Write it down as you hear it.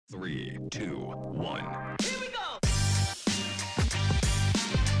3, 2, 1. Here we go!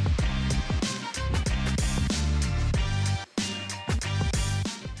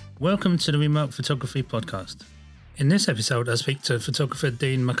 Welcome to the Remote Photography Podcast. In this episode, I speak to photographer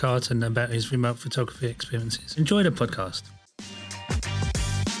Dean McCarten about his remote photography experiences. Enjoy the podcast.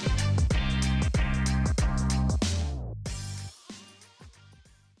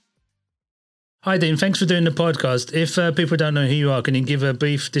 Hi Dean, thanks for doing the podcast. If people don't know who you are, can you give a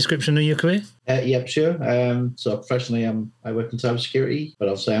brief description of your career? Yep, sure. So professionally, I work in cybersecurity, but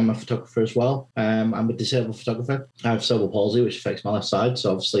obviously I'm a photographer as well. I'm a disabled photographer. I have cerebral palsy, which affects my left side,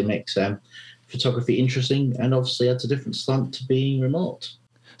 so obviously makes photography interesting, and obviously adds a different slant to being remote.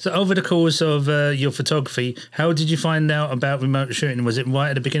 So over the course of your photography, how did you find out about remote shooting? Was it right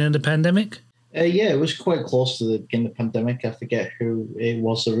at the beginning of the pandemic? Yeah, it was quite close to the beginning of the pandemic. I forget who it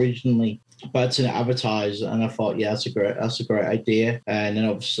was originally, but I'd seen it advertised, and I thought, yeah, that's a great idea. And then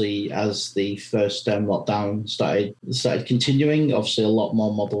obviously, as the first lockdown started continuing, obviously a lot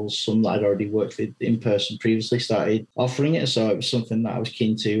more models, some that I'd already worked with in person previously, started offering it. So it was something that I was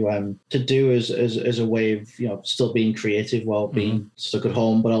keen to do as a way of still being creative while being stuck at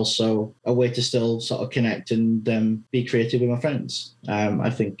home, but also a way to still sort of connect and be creative with my friends.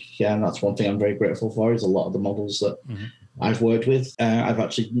 I think that's one thing I'm very grateful for, is a lot of the models that I've worked with, I've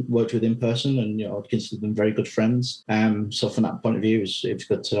actually worked with in person, and I'd consider them very good friends. So from that point of view, it was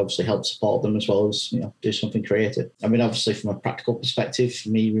good to obviously help support them as well as do something creative. I mean, obviously from a practical perspective, for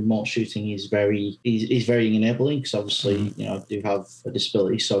me, remote shooting is very enabling, because obviously I do have a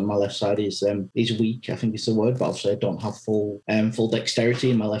disability, so my left side is weak, I think is the word, but obviously I don't have full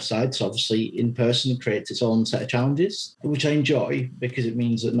dexterity in my left side. So obviously in person it creates its own set of challenges, which I enjoy, because it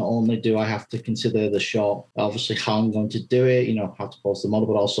means that not only do I have to consider the shot, obviously how I'm going to do it, how to pose the model,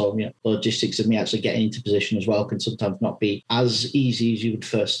 but also the logistics of me actually getting into position as well can sometimes not be as easy as you would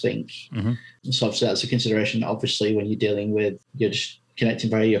first think. So obviously that's a consideration. Obviously when you're dealing with, you're just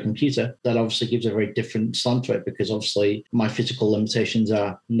connecting via your computer, that obviously gives a very different slant to it, because obviously my physical limitations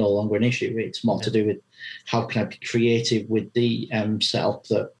are no longer an issue. It's more to do with how can I be creative with the setup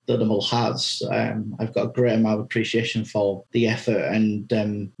that the model has. I've got a great amount of appreciation for the effort and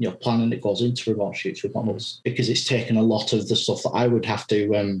planning that goes into remote shoots with models, because it's taken a lot of the stuff that I would have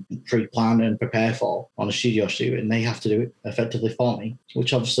to pre-plan and prepare for on a studio shoot, and they have to do it effectively for me,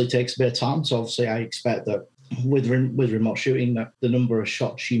 which obviously takes a bit of time. So obviously I expect that with remote shooting, that the number of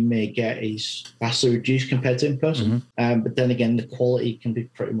shots you may get is vastly reduced compared to in person. But then again, the quality can be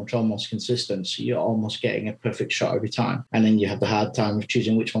pretty much almost consistent. So you're almost getting a perfect shot every time. And then you have the hard time of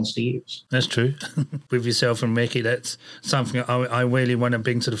choosing which ones to use. That's true. With yourself and Mickey, that's something I really want to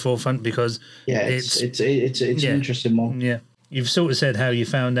bring to the forefront, because it's an interesting one. Yeah. You've sort of said how you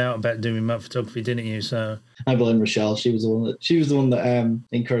found out about doing remote photography, didn't you? So I blame Rochelle. She was the one that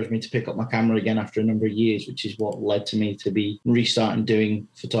encouraged me to pick up my camera again after a number of years, which is what led to me to be restarting doing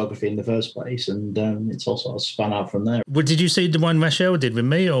photography in the first place. And it's all sort of spun out from there. Well, did you see the one Rochelle did with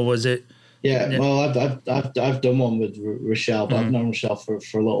me, or was it? Yeah, well, I've done one with Rochelle, but I've known Rochelle for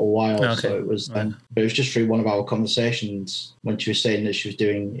a little while. Okay. So it was just through one of our conversations when she was saying that she was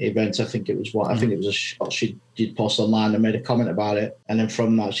doing events. I think it was a shot she'd post online and made a comment about it, and then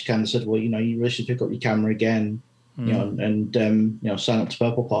from that she kind of said, well, you really should pick up your camera again. And sign up to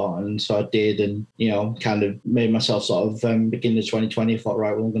Purple Part. And so I did, and kind of made myself sort of beginning of 2020, I thought,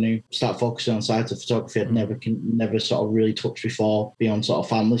 right, well, I'm going to start focusing on sides of photography I'd never sort of really touched before, beyond sort of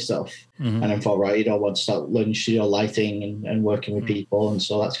family stuff. And then thought, right, I want to start learning studio lighting and working with people. And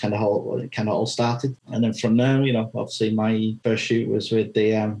so that's kind of how it kind of all started. And then from there, obviously my first shoot was with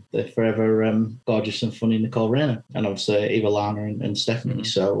the forever gorgeous and funny Nicole Rayner, and obviously Ivana and Stephanie.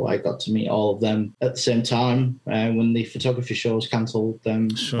 So I got to meet all of them at the same time when the photography show was cancelled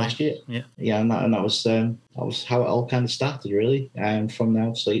last year. And that was how it all kind of started, really. And from there,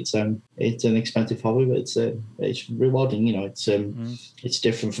 obviously, it's an expensive hobby, but it's rewarding. It's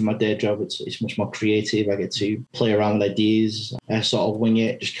different from my day job. It's much more creative. I get to play around with ideas. I sort of wing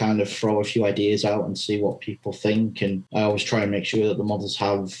it, just kind of throw a few ideas out and see what people think. And I always try and make sure that the models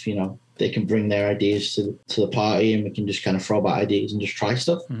have, they can bring their ideas to the party, and we can just kind of throw about ideas and just try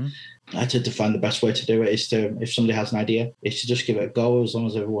stuff. I tend to find the best way to do it is to, if somebody has an idea, is to just give it a go. As long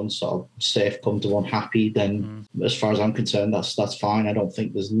as everyone's sort of safe, comfortable and happy, then as far as I'm concerned, that's fine. I don't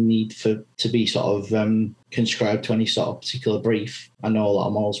think there's need to be sort of conscribed to any sort of particular brief. I know a lot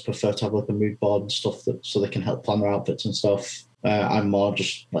of models prefer to have like a mood board and stuff so they can help plan their outfits and stuff. I'm more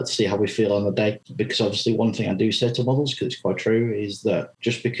just let's see how we feel on the day. Because obviously one thing I do say to models, because it's quite true, is that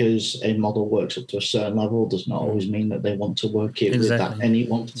just because a model works up to a certain level does not always mean that they want to work it with that any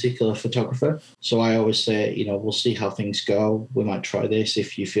one particular photographer. So I always say, we'll see how things go. We might try this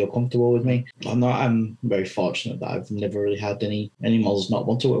if you feel comfortable with me. I'm very fortunate that I've never really had any models not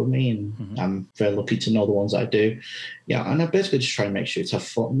want to work with me, and I'm very lucky to know the ones that I do. Yeah, and I basically just try and make sure it's have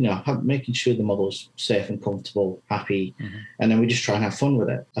fun, making sure the model's safe and comfortable, happy, and then we just try and have fun with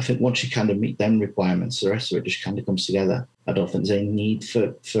it. I think once you kind of meet them requirements, the rest of it just kind of comes together. I don't think there's any need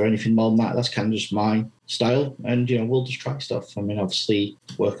for anything more than that. That's kind of just my style, and we'll just try stuff. I mean, obviously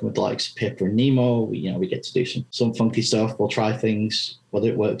working with the likes of Pippa and Nemo, we get to do some funky stuff. We'll try things, whether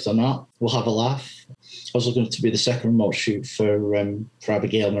it works or not. We'll have a laugh. I was looking to be the second remote shoot for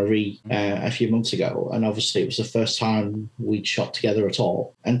Abigail Marie a few months ago, and obviously it was the first time we'd shot together at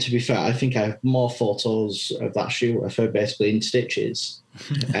all. And to be fair, I think I have more photos of that shoot of her basically in stitches,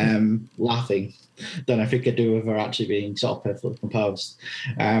 laughing, than I think I do of her actually being sort of perfectly composed.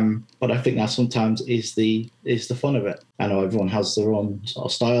 But I think that sometimes is the fun of it. I know everyone has their own sort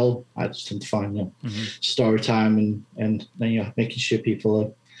of style. I just tend to find story time and making sure people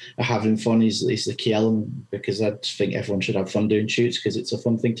are having fun is the key element, because I just think everyone should have fun doing shoots because it's a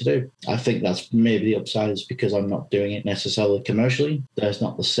fun thing to do. I think that's maybe the upside, is because I'm not doing it necessarily commercially. There's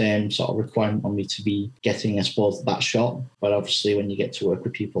not the same sort of requirement on me to be getting, I suppose, that shot. But obviously when you get to work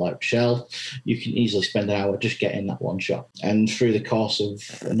with people like Michelle, you can easily spend an hour just getting that one shot. And through the course of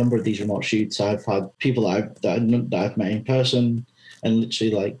a number of these remote shoots, I've had people that I've met in person, and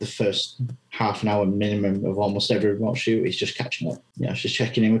literally like the first half an hour minimum of almost every remote shoot is just catching up. It's just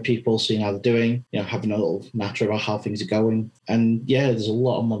checking in with people, seeing how they're doing, having a little natter about how things are going. And there's a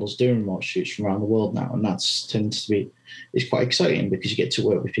lot of models doing remote shoots from around the world now, and it's quite exciting because you get to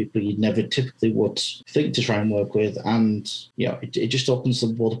work with people you never typically would think to try and work with, and it just opens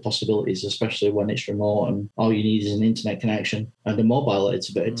the world of possibilities, especially when it's remote and all you need is an internet connection and a mobile.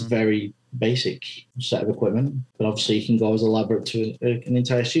 It's a very basic set of equipment, but obviously you can go as elaborate to an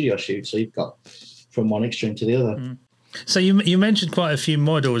entire studio shoot, so you've got from one extreme to the other. So you mentioned quite a few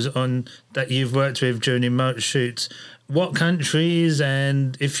models that you've worked with during remote shoots. What countries,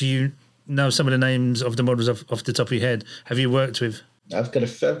 and if you know some of the names of the models off the top of your head, have you worked with? I've got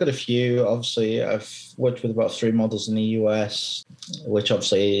a few. Obviously, I've worked with about 3 models in the US, which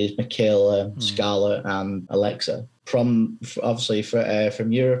obviously is Michaela, Scarlett, and Alexa. From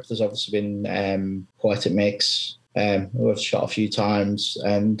Europe, there's obviously been quite a mix. Who I've shot a few times,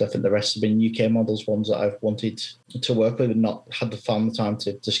 and I think the rest have been UK models, ones that I've wanted to work with and not had found the time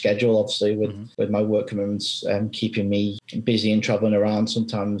to schedule, obviously with my work commitments keeping me busy and traveling around.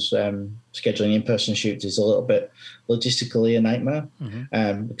 Sometimes scheduling in-person shoots is a little bit logistically a nightmare,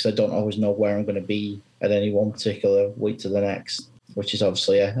 because I don't always know where I'm going to be at any one particular week to the next, which is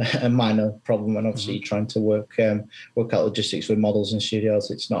obviously a minor problem. And obviously trying to work out logistics with models in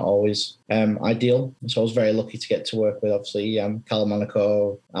studios, it's not always ideal. So I was very lucky to get to work with, obviously, Callum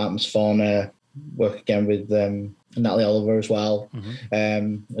Monaco, Artemis Fauna, work again with Natalie Oliver as well,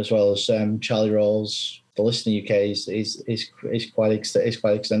 as well as Charlie Rolls. The list in the UK is quite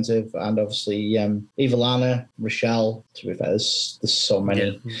extensive, and obviously Eva Lana, Rochelle. To be fair, there's so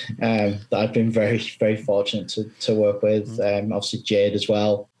many that I've been very, very fortunate to work with. Obviously Jade as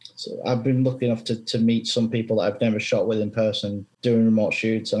well. So I've been lucky enough to meet some people that I've never shot with in person doing remote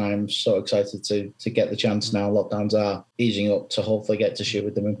shoots, and I'm so excited to get the chance now. Lockdowns are easing up to hopefully get to shoot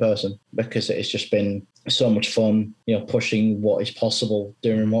with them in person, because it's just been so much fun, pushing what is possible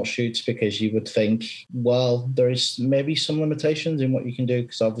doing remote shoots, because you would think, well, there is maybe some limitations in what you can do,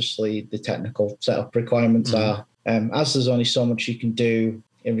 because obviously the technical setup requirements are, as there's only so much you can do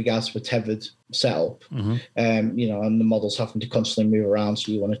in regards to a tethered setup, and the models having to constantly move around,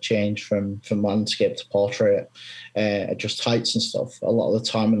 so you want to change from landscape to portrait, adjust heights and stuff. A lot of the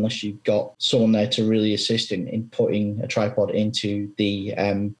time, unless you've got someone there to really assist in putting a tripod into the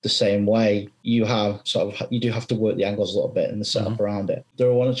same way, you do have to work the angles a little bit and the setup around it. There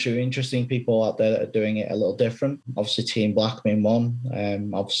are one or two interesting people out there that are doing it a little different. Obviously Team Black being one,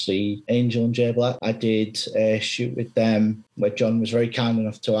 obviously Angel and Jay Black. I did a shoot with them where John was very kind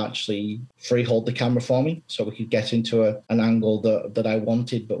enough to actually freehold the camera for me, so we could get into an angle that I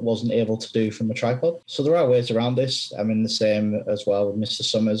wanted but wasn't able to do from a tripod. So there are ways around this. I'm in the same as well with Mr.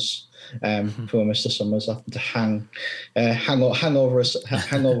 Summers. Poor Mr. Summers having to hang over a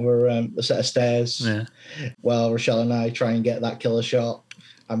set of stairs while Rochelle and I try and get that killer shot.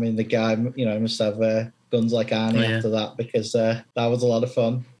 I mean, the guy, must have guns like Arnie after that, because that was a lot of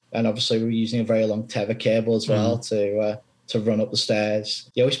fun. And obviously we were using a very long tether cable as well to to run up the stairs.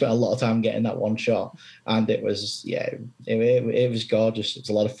 Yeah, we spent a lot of time getting that one shot, and it was it was gorgeous. It was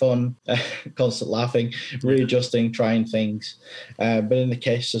a lot of fun, constant laughing, readjusting, trying things. But in the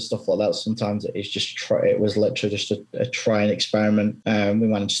case of stuff like that, sometimes it is just it was literally just a try and experiment. We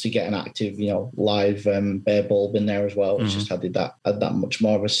managed to get an active, live bare bulb in there as well, which just had that much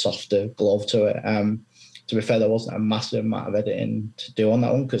more of a softer glow to it. To be fair, there wasn't a massive amount of editing to do on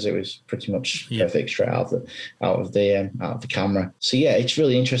that one because it was pretty much perfect straight out of the camera. So yeah, it's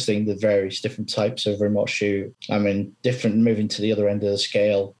really interesting, the various different types of remote shoot. I mean, moving to the other end of the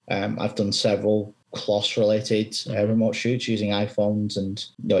scale. I've done several cloth related remote shoots using iPhones, and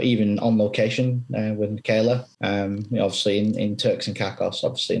even on location with Michaela, obviously in Turks and Caicos,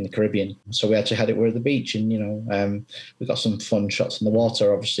 obviously in the Caribbean. So we actually had it, we're at the beach, and we got some fun shots in the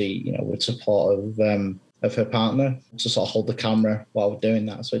water, obviously with support of her partner to sort of hold the camera while we're doing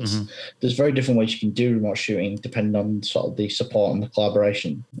that. So there's very different ways you can do remote shooting depending on sort of the support and the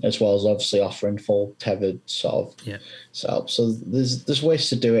collaboration, as well as obviously offering full tethered sort of setup. So there's ways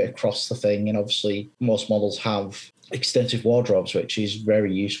to do it across the thing, and obviously most models have extensive wardrobes, which is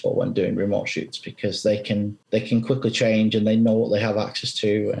very useful when doing remote shoots because they can quickly change and they know what they have access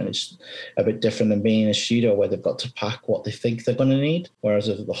to, and it's a bit different than being in a studio where they've got to pack what they think they're going to need, whereas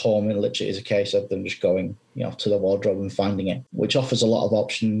at the home it literally is a case of them just going to the wardrobe and finding it, which offers a lot of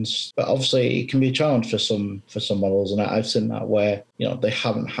options. But obviously it can be a challenge for some models, and I've seen that where they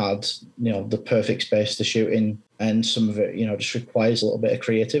haven't had the perfect space to shoot in, and some of it just requires a little bit of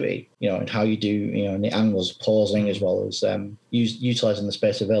creativity in how you do in the angles, pausing, as well as utilizing the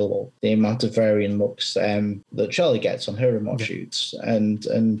space available. The amount of varying looks that Charlie gets on her remote shoots, and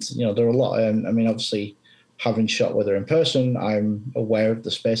there are a lot. I mean, obviously, having shot with her in person, I'm aware of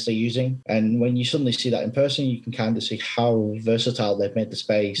the space they're using, and when you suddenly see that in person, you can kind of see how versatile they've made the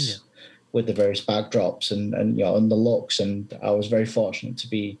space. With the various backdrops and the looks. And I was very fortunate to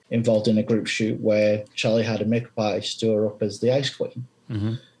be involved in a group shoot where Charlie had a makeup artist do her up as the Ice Queen.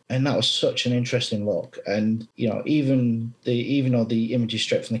 And that was such an interesting look. And, even though the images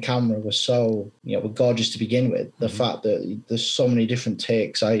straight from the camera were so, were gorgeous to begin with, the fact that there's so many different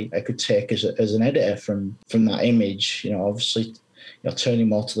takes I could take as an editor from that image, obviously, turning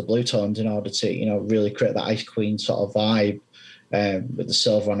more to the blue tones in order to, really create that Ice Queen sort of vibe. With the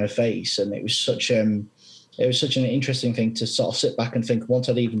silver on her face, and it was such an interesting thing to sort of sit back and think, once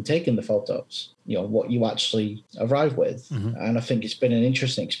I'd even taken the photos, what you actually arrive with. And I think it's been an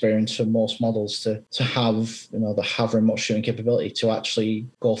interesting experience for most models to have have remote shooting capability, to actually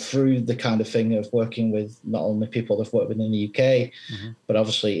go through the kind of thing of working with not only people they've worked with in the UK, but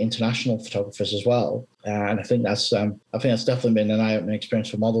obviously international photographers as well. And I think that's definitely been an eye-opening experience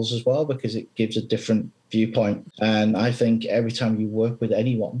for models as well, because it gives a different viewpoint. And I think every time you work with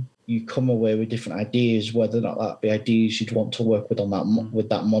anyone, you come away with different ideas, whether or not that be ideas you'd want to work with on that with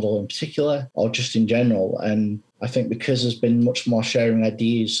that model in particular, or just in general. And I think because there's been much more sharing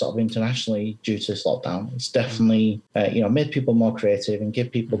ideas sort of internationally due to this lockdown, it's definitely made people more creative and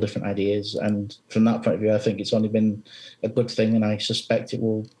give people different ideas. And from that point of view, I think it's only been a good thing, and I suspect it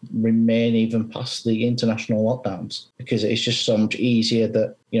will remain even past the international lockdowns, because it's just so much easier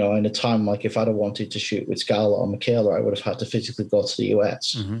that in a time like if I'd have wanted to shoot with Scarlett or Michaela, I would have had to physically go to the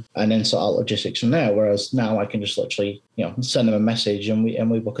US and then sort out logistics from there. Whereas now I can just literally, send them a message and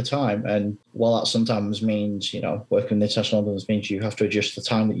we book a time. And while that sometimes means, working with international audience means you have to adjust the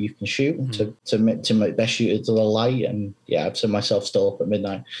time that you can shoot to make best shoot it to the light. And yeah, I've seen myself still up at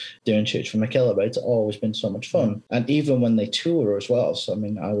midnight doing shoots for Michaela, but it's always been so much fun. And even when they tour as well. So, I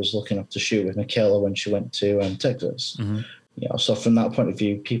mean, I was looking up to shoot with Michaela when she went to Texas. So from that point of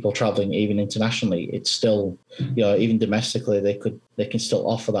view, people traveling even internationally, it's still, even domestically, they can still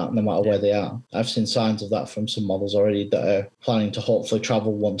offer that no matter where they are. I've seen signs of that from some models already that are planning to hopefully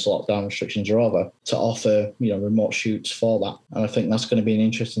travel once lockdown restrictions are over, to offer, remote shoots for that. And I think that's going to be an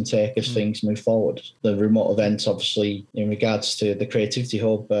interesting take as things move forward. The remote events, obviously, in regards to the Creativity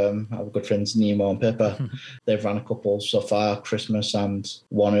Hub, our good friends Nemo and Pippa, they've run a couple so far, Christmas and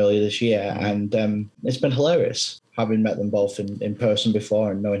one earlier this year, and it's been hilarious. Having met them both in person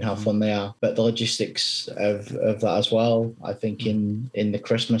before and knowing how fun they are, but the logistics of that as well. I think in the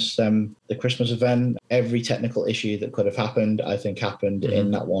Christmas event, every technical issue that could have happened, I think happened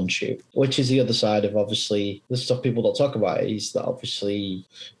in that one shoot. Which is the other side of, obviously, the stuff people don't talk about, is that obviously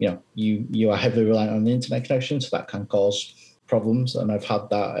you are heavily reliant on the internet connection, so that can cause problems, and I've had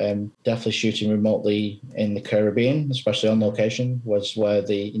that definitely shooting remotely in the Caribbean, especially on location, was where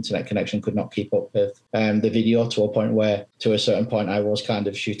the internet connection could not keep up with the video to a point where, to a certain point, I was kind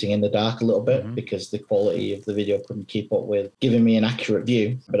of shooting in the dark a little bit because the quality of the video couldn't keep up with giving me an accurate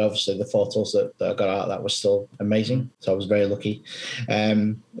view. But obviously the photos that I got out of that was still amazing. So I was very lucky.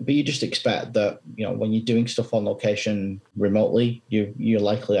 But you just expect that, you know, when you're doing stuff on location remotely, you're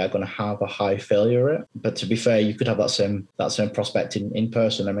likely are going to have a high failure rate. But to be fair, you could have that same prospect in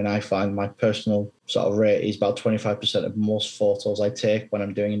person. I mean, I find my personal sort of rate is about 25% of most photos I take when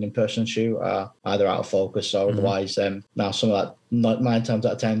I'm doing an in-person shoot are either out of focus or otherwise. Now, some of that, 9 times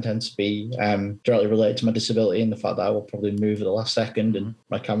out of 10, tends to be directly related to my disability and the fact that I will probably move at the last second and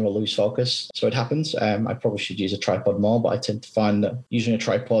my camera will lose focus. So it happens. I probably should use a tripod more, but I tend to find that using a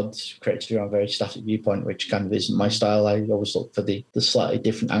tripod creates a very static viewpoint, which kind of isn't my style. I always look for the slightly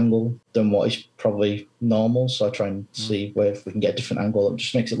different angle than what is probably normal. So I try and see where if we can get a different angle that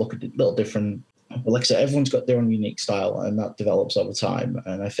just makes it look a little different. But like I said, everyone's got their own unique style, and that develops over time.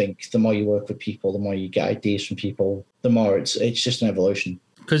 And I think the more you work with people, the more you get ideas from people, the more it's just an evolution.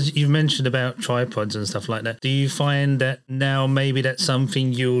 Because you've mentioned about tripods and stuff like that. Do you find that now maybe that's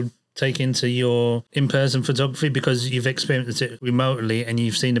something you'll take into your in-person photography because you've experienced it remotely and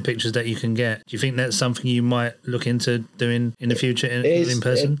you've seen the pictures that you can get? Do you think that's something you might look into doing in the future in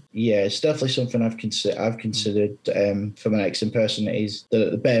person? It's definitely something I've considered for my next in person. Is that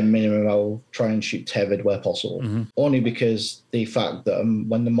at the bare minimum I'll try and shoot tethered where possible, only because the fact that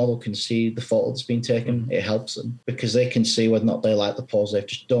when the model can see the photo that's been taken, it helps them because they can see whether or not they like the pose they've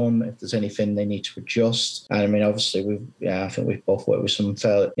just done, if there's anything they need to adjust. And I mean, obviously I think we've both worked with some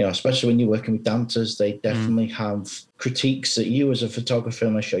fairly, you know, especially when you're working with dancers, they definitely have critiques that you as a photographer,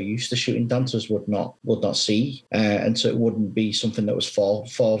 unless you're used to shooting dancers, would not see, and so it wouldn't be something that was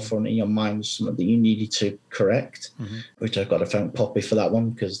forefront in your mind, something that you needed to correct. Which I've got to thank Poppy for that one,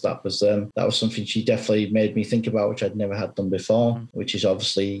 because that was something she definitely made me think about, which I'd never had done before. Which is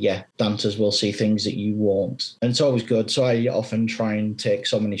obviously, dancers will see things that you won't, and it's always good. So I often try and take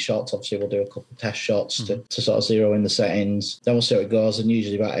so many shots. Obviously, we'll do a couple of test shots to sort of zero in the settings. Then we'll see how it goes, and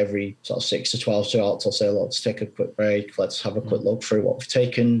usually about every sort of 6 to 12 shots, I'll say, let's take a quick break. Let's have a quick look through what we've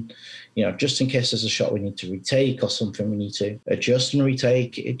taken, you know, just in case there's a shot we need to retake or something we need to adjust and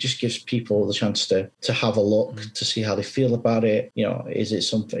retake. It just gives people the chance to have a look, to see how they feel about it. You know, is it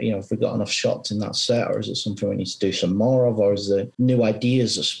something, you know, if we've got enough shots in that set, or is it something we need to do some more of, or is there new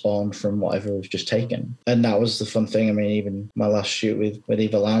ideas that spawn from whatever we've just taken? And that was the fun thing. I mean, even my last shoot with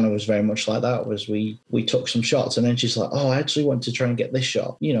Eva Lana was very much like that. Was we took some shots and then she's like, I actually want to try and get this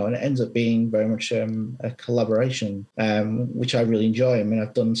shot, you know, and it ends up being very much a collaboration, which I really enjoy. I mean,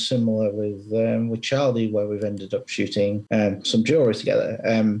 I've done similar with Charlie, where we've ended up shooting some jewelry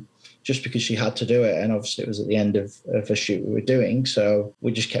together. Just because she had to do it, and obviously it was at the end of a shoot we were doing, so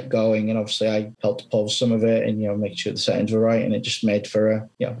we just kept going. And obviously I helped pause some of it and, you know, make sure the settings were right, and it just made for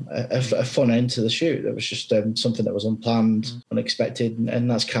a fun end to the shoot. That was just something that was unplanned, unexpected, and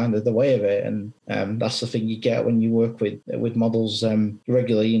that's kind of the way of it. And that's the thing you get when you work with models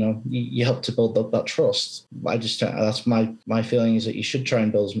regularly. You know, you help to build up that trust. That's my feeling, is that you should try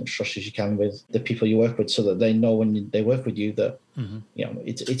and build as much trust as you can with the people you work with, so that they know when they work with you that you know,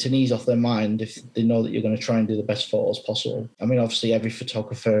 it's an ease off their mind if they know that you're going to try and do the best photos possible. I mean, obviously every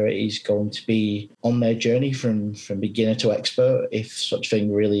photographer is going to be on their journey from beginner to expert, if such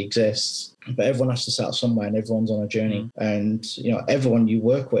thing really exists. But everyone has to start somewhere, and everyone's on a journey. And, you know, everyone you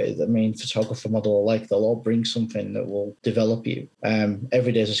work with, I mean, photographer, model alike, they'll all bring something that will develop you.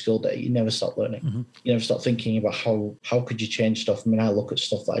 Every day is a skill day. You never stop learning. You never stop thinking about how could you change stuff. I mean, I look at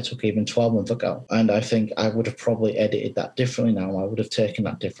stuff that I took even 12 months ago, and I think I would have probably edited that differently now. I would have taken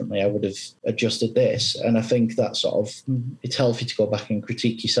that differently. I would have adjusted this. And I think that sort of, it's healthy to go back and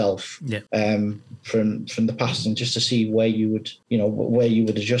critique yourself from the past, and just to see where you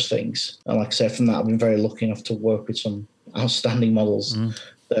would adjust things. And like I said, from that, I've been very lucky enough to work with some outstanding models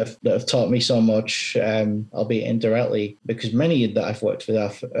that have taught me so much, albeit indirectly, because many that I've worked with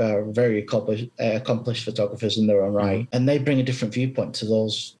are very accomplished photographers in their own right, and they bring a different viewpoint to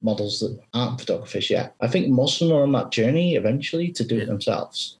those models that aren't photographers yet. I think most of them are on that journey eventually to do it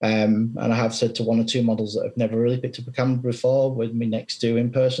themselves. And I have said to 1 or 2 models that have never really picked up a camera before, with me next to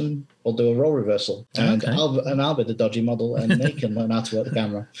in person, we'll do a role reversal, and I'll be the dodgy model, and they can learn how to work the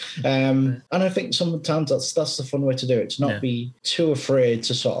camera. And I think sometimes that's the fun way to do it, to not be too afraid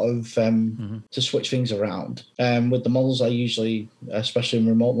to sort of to switch things around. With the models, I usually, especially in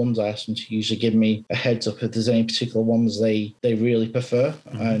remote ones, I ask them to usually give me a heads up if there's any particular ones they really prefer,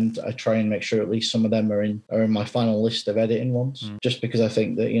 and I try and make sure at least some of them are in my final list of editing ones. Just because I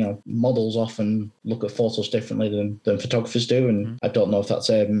think that models often look at photos differently than photographers do, and I don't know if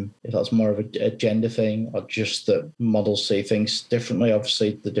that's more of a gender thing or just that models see things differently.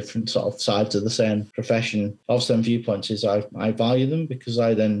 Obviously, the different sort of sides of the same profession, obviously, and viewpoints is I value them because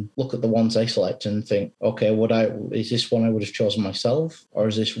I then look at the ones they select and think, okay, is this one I would have chosen myself, or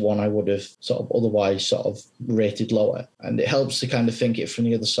is this one I would have sort of otherwise sort of rated lower? And it helps to kind of think it from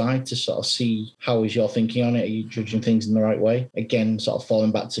the other side to sort of see how is your thinking on it. Are you judging things in the right way? Again, sort of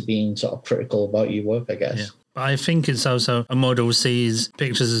falling back to being sort of critical about your work, I guess. Yeah. I think it's also a model sees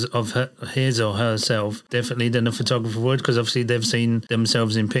pictures of his or herself differently than a photographer would, because obviously they've seen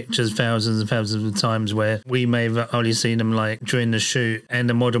themselves in pictures thousands and thousands of times where we may have only seen them like during the shoot, and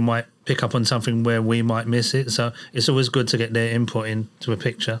the model might pick up on something where we might miss it. So it's always good to get their input into a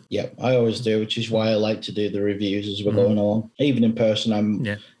picture. Yeah, I always do, which is why I like to do the reviews as we're going on. Even in person, I'm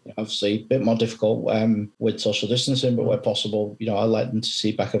obviously a bit more difficult with social distancing, but where possible, I like them to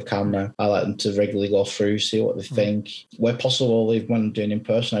see back of camera. I like them to regularly go through, see what they think. Where possible, even when I'm doing in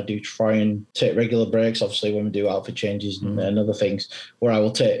person, I do try and take regular breaks. Obviously, when we do outfit changes and other things, where I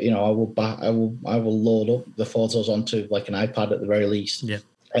will take, I will load up the photos onto like an iPad at the very least. Yeah.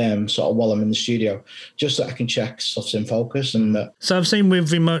 Sort of while I'm in the studio, just so I can check stuff's in focus. And so I've seen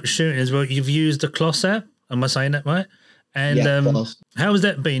with remote shooting as well, you've used the Closs app. Am I saying that right? And how has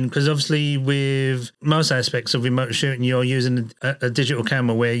that been? Because obviously with most aspects of remote shooting, you're using a digital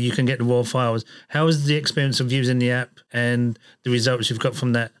camera where you can get the raw files. How is the experience of using the app and the results you've got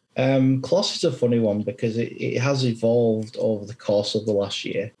from that? Closs is a funny one because it has evolved over the course of the last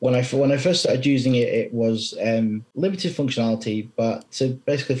year. When I first started using it, it was limited functionality, but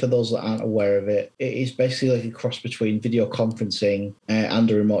basically for those that aren't aware of it, it is basically like a cross between video conferencing and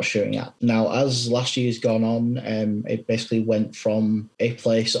a remote shooting app. Now, as last year's gone on, it basically went from a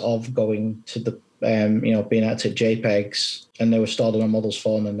place of going to the being able to take JPEGs, and they were stored on a model's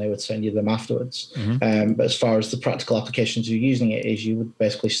phone and they would send you them afterwards. But as far as the practical applications you're using it is, you would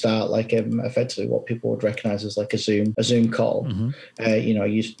basically start like effectively what people would recognize as like a Zoom call.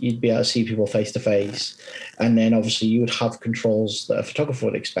 You'd be able to see people face to face, and then obviously you would have controls that a photographer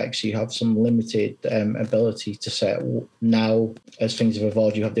would expect. So you have some limited ability to set. Now, as things have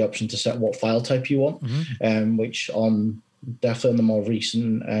evolved, you have the option to set what file type you want, which on definitely the more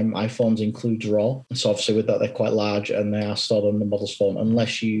recent iPhones includes RAW. So obviously with that, they're quite large and they are stored on the model's phone,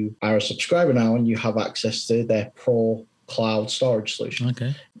 unless you are a subscriber now and you have access to their Pro cloud storage solution.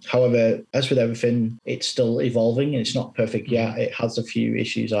 Okay. However, as with everything, it's still evolving and it's not perfect yet. It has a few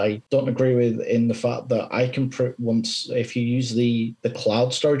issues I don't agree with, in the fact that I can if you use the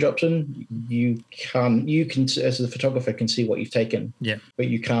cloud storage option, you can as the photographer can see what you've taken, but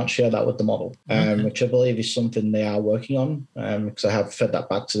you can't share that with the model, which I believe is something they are working on, because I have fed that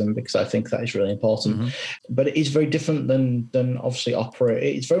back to them because I think that is really important. But it is very different than obviously operate.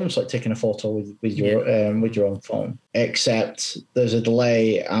 It's very much like taking a photo with your own phone, except there's a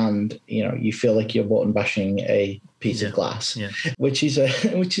delay and you feel like you're button bashing a piece of glass, which is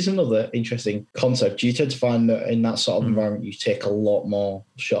another interesting concept. You tend to find that in that sort of environment, you take a lot more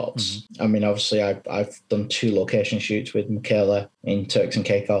shots. I mean, obviously, I've done 2 location shoots with Michaela in Turks and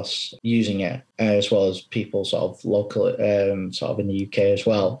Caicos using it, as well as people sort of local, sort of in the UK as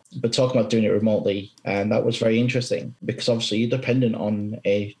well. But talking about doing it remotely, and that was very interesting because obviously you're dependent on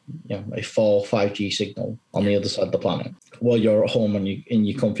a 4 5G signal on the other side of the planet while you're at home and in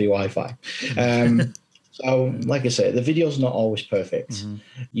your comfy Wi-Fi. So, like I say, the video's not always perfect.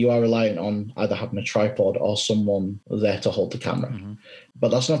 You are reliant on either having a tripod or someone there to hold the camera. But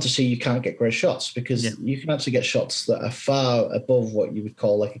that's not to say you can't get great shots, because you can actually get shots that are far above what you would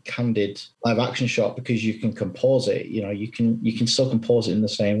call like a candid live action shot, because you can compose it. You can still compose it in the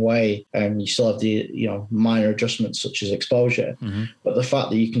same way, and you still have the minor adjustments such as exposure. But the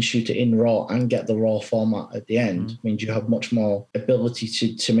fact that you can shoot it in RAW and get the RAW format at the end means you have much more ability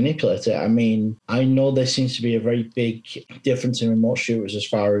to manipulate it. I mean, I know there seems to be a very big difference in remote shooters as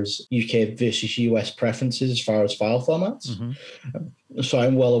far as UK versus US preferences as far as file formats. So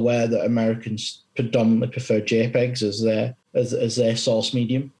I'm well aware that Americans predominantly prefer JPEGs as their source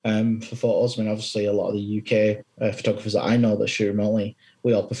medium for photos. I mean, obviously, a lot of the UK photographers that I know that shoot remotely,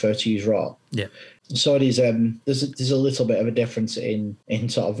 we all prefer to use RAW. So it is. There's a little bit of a difference in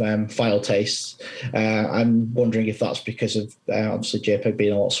sort of file tastes. I'm wondering if that's because of obviously JPEG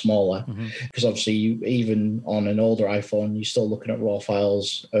being a lot smaller. Because obviously, even on an older iPhone, you're still looking at raw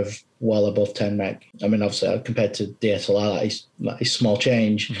files of well above 10 meg. I mean, obviously, compared to DSLR, that is small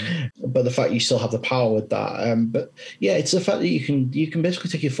change. But the fact you still have the power with that. But yeah, it's the fact that you can basically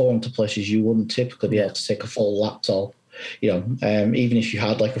take your phone to places you wouldn't typically be able to take a full laptop. Even if you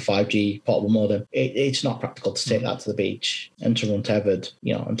had like a 5G portable modem, it's not practical to take that to the beach and to run tethered,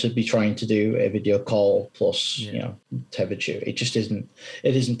 and to be trying to do a video call plus, tethered shoot. It just isn't.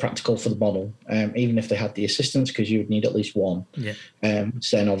 It isn't practical for the model. Even if they had the assistance, because you would need at least one.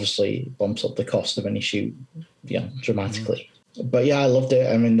 Which then obviously bumps up the cost of any shoot, dramatically. But yeah, I loved it.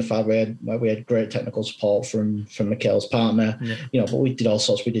 I mean, the fact we had great technical support from Mikhail's partner. But we did all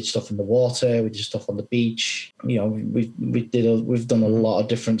sorts. We did stuff in the water. We did stuff on the beach. We've done a lot of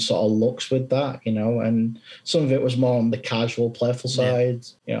different sort of looks with that. And some of it was more on the casual, playful side.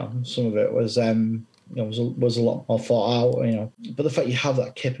 Some of it was was a lot more thought out. But the fact you have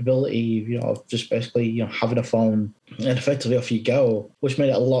that capability, of just basically having a phone and effectively off you go, which made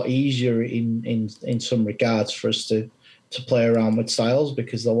it a lot easier in some regards for us to play around with styles,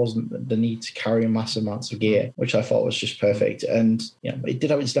 because there wasn't the need to carry massive amounts of gear, which I thought was just perfect. And it did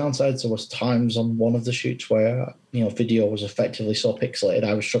have its downsides. There was times on one of the shoots where video was effectively so pixelated,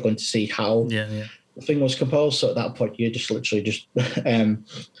 I was struggling to see how the thing was composed. So at that point, you're just literally just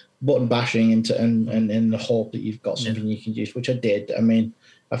button bashing into and in the hope that you've got something you can use, which I did. I mean,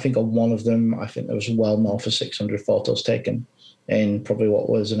 I think on one of them, I think there was well north of 600 photos taken in probably what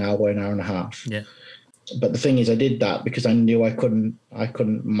was an hour and a half. But the thing is, I did that because I knew I couldn't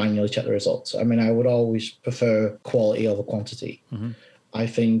manually check the results. I mean, I would always prefer quality over quantity. I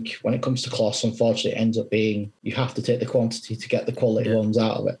think when it comes to cloths, unfortunately, it ends up being you have to take the quantity to get the quality ones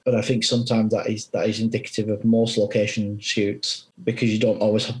out of it. But I think sometimes that is indicative of most location shoots, because you don't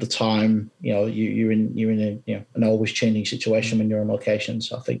always have the time. You're in an always changing situation when you're on location.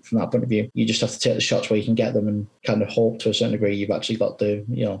 So I think from that point of view, you just have to take the shots where you can get them and kind of hope to a certain degree you've actually got the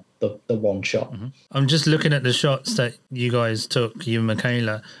one shot. I'm just looking at the shots that you guys took, you and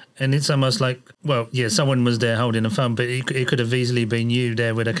Michaela, and it's almost like, someone was there holding a phone, but it could have easily been you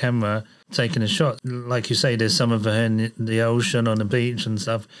there with a camera taking a shot. Like you say, there's some of her in the ocean, on the beach and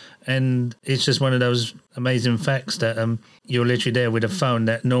stuff, and it's just one of those amazing facts that you're literally there with a phone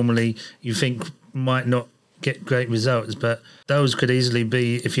that normally you think might not get great results, but those could easily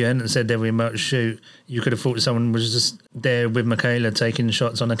be, if you hadn't said they were remote shoot, you could have thought someone was just there with Michaela taking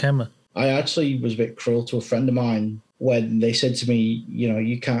shots on a camera. I actually was a bit cruel to a friend of mine when they said to me,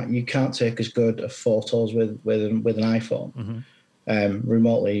 you can't take as good of photos with an iPhone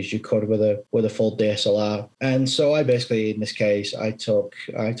remotely as you could with a full DSLR. And so I basically, in this case, I took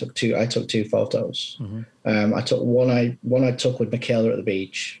two photos. I took one I took with Michaela at the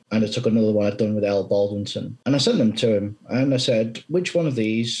beach, and I took another one I'd done with Elle Baldwinson. And I sent them to him, and I said, which one of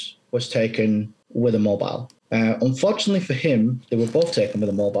these was taken with a mobile? Unfortunately for him, they were both taken with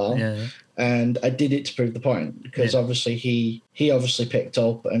a mobile. And I did it to prove the point, because obviously he obviously picked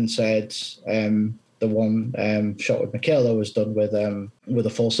up and said the one shot with Michaela was done with a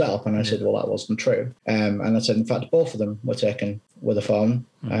full setup, and I said, well, that wasn't true. And I said, in fact, both of them were taken with a phone,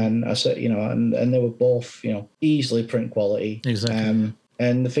 and I said, and they were both, easily print quality. Exactly.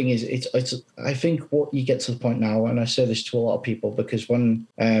 And the thing is, it's. I think what you get to the point now, and I say this to a lot of people, because when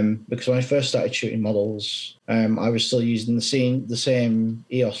I first started shooting models, I was still using the same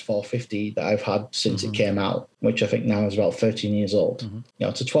EOS 450 that I've had since it came out, which I think now is about 13 years old.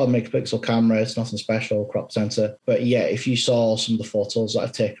 It's a 12 megapixel camera. It's nothing special, crop sensor. But yeah, if you saw some of the photos that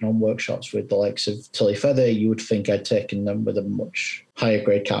I've taken on workshops with the likes of Tilly Feather, you would think I'd taken them with a much higher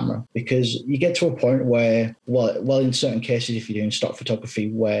grade camera, because you get to a point where, well, in certain cases, if you're doing stock photography,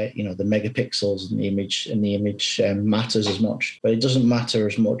 where the megapixels and the image matters as much, but it doesn't matter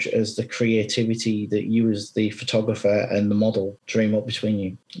as much as the creativity that you as the photographer and the model dream up between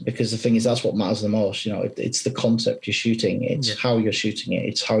you. Because the thing is, that's what matters the most. It's the concept you're shooting, it's how you're shooting it,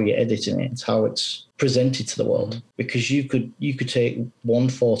 it's how you're editing it, it's how it's presented to the world. Because you could take one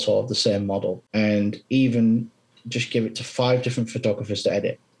photo of the same model and even just give it to 5 different photographers to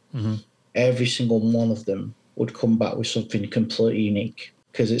edit. Every single one of them would come back with something completely unique,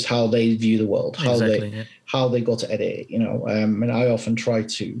 because it's how they view the world, how they go to edit it. And I often try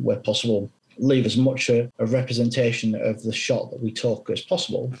to, where possible, leave as much a representation of the shot that we took as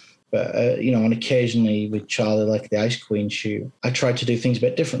possible. But, and occasionally with Charlie, like the Ice Queen shoot, I tried to do things a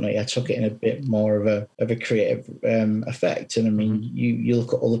bit differently. I took it in a bit more of a creative effect. And I mean, you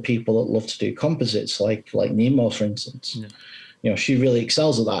look at other people that love to do composites, like Nemo, for instance. she really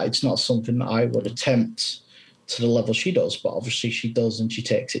excels at that. It's not something that I would attempt to the level she does, but obviously she does, and she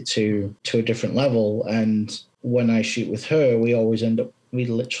takes it to a different level. And when I shoot with her, we always we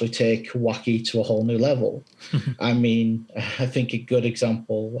literally take wacky to a whole new level. I mean, I think a good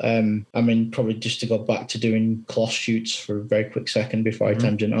example, probably just to go back to doing cloth shoots for a very quick second before I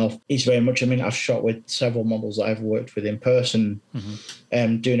tangent off, is very much, I've shot with several models that I've worked with in person,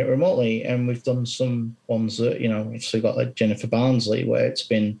 doing it remotely. And we've done some ones that, we've still got like Jennifer Barnsley, where it's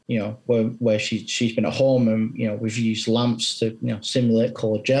been, where she's been at home, and, we've used lamps to, simulate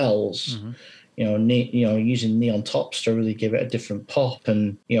color gels. Using neon tops to really give it a different pop,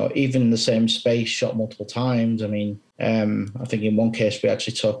 and even in the same space, shot multiple times. I think in one case we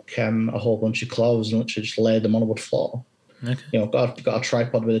actually took a whole bunch of clothes and literally just laid them on a wood floor. Okay. Got a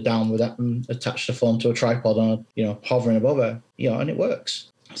tripod with a down with that, and attached the phone to a tripod on, hovering above her, and it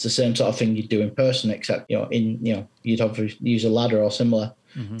works. It's the same sort of thing you'd do in person, except you'd obviously use a ladder or similar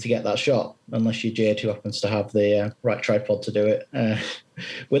to get that shot, unless you're Jade, who happens to have the right tripod to do it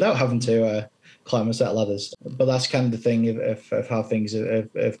without having to climb a set of ladders. But that's kind of the thing of how things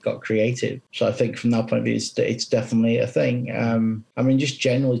have got creative. So I think from that point of view, it's definitely a thing. Just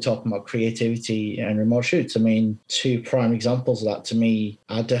generally talking about creativity and remote shoots, two prime examples of that to me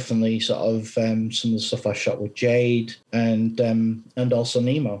are definitely sort of some of the stuff I shot with Jade and also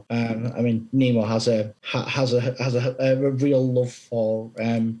Nemo. Nemo has a real love for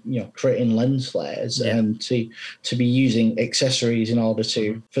creating lens flares, and to be using accessories in order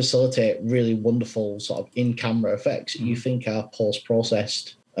to facilitate really wonderful sort of in-camera effects you think are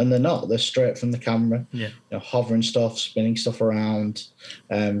post-processed, and they're not. They're straight from the camera. Hovering stuff, spinning stuff around,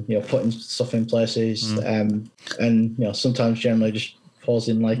 putting stuff in places, and sometimes generally just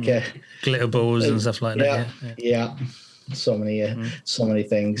pausing like glitter balls and stuff like that. Yeah. So many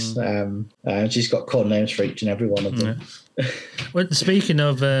things. She's got code names for each and every one of them. Well, speaking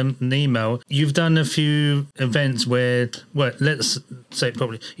of Nemo, you've done a few events where, let's say it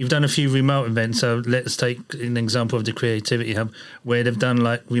properly, you've done a few remote events. So let's take an example of the Creativity Hub, where they've done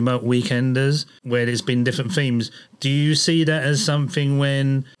like remote weekenders, where there's been different themes. Do you see that as something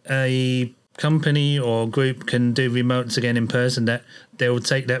when a company or group can do remotes again in person, that they'll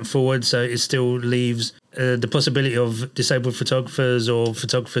take that forward, so it still leaves the possibility of disabled photographers or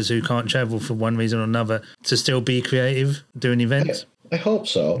photographers who can't travel for one reason or another to still be creative doing events? I hope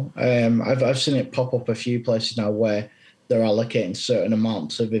so. I've seen it pop up a few places now where they're allocating certain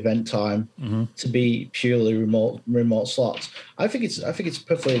amounts of event time to be purely remote slots. I think it's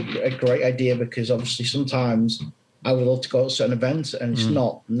perfectly a great idea, because obviously sometimes I would love to go to certain events, and it's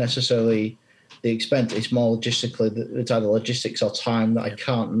not necessarily the expense. It's more logistically, it's either logistics or time that I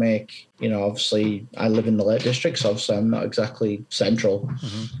can't make. Obviously I live in the Lake District, so obviously I'm not exactly central,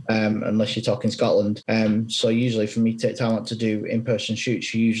 unless you're talking Scotland. So usually for me to take time out to do in-person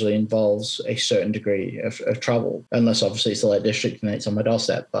shoots usually involves a certain degree of travel, unless obviously it's the Lake District and it's on my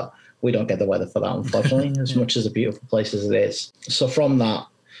doorstep, but we don't get the weather for that, unfortunately, as much as a beautiful place as it is. So from that,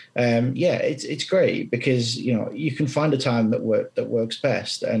 it's great, because you can find a time that works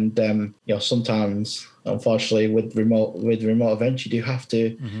best, and sometimes, unfortunately, with remote events, you do have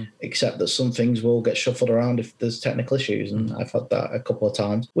to accept that some things will get shuffled around if there's technical issues, and I've had that a couple of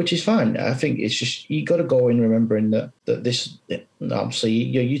times, which is fine. I think it's just, you got to go in remembering that this, obviously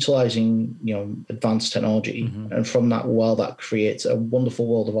you're utilizing advanced technology, and from that, while that creates a wonderful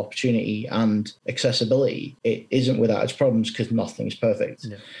world of opportunity and accessibility, it isn't without its problems, because nothing's perfect.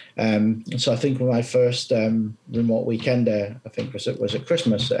 So I think my first remote weekender, I think was at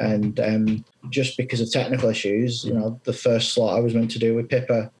Christmas, and just because of technical issues, the first slot I was meant to do with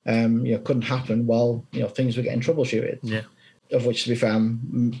Pippa, couldn't happen while things were getting troubleshooted. Of which, to be fair,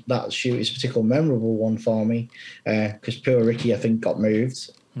 that shoot is a particularly memorable one for me, because poor Ricky, I think, got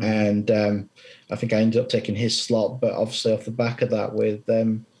moved, and I think I ended up taking his slot. But obviously, off the back of that, with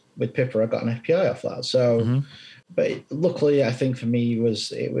Pippa, I got an FPI off that. So. But luckily, I think for me, it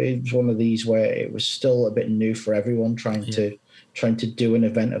was one of these where it was still a bit new for everyone trying to do an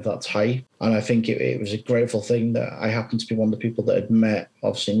event of that type. And I think it was a grateful thing that I happened to be one of the people that had met,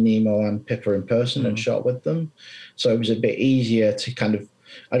 obviously, Nemo and Pippa in person and shot with them. So it was a bit easier to kind of,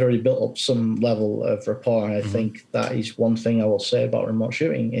 I'd already built up some level of rapport. And I think that is one thing I will say about remote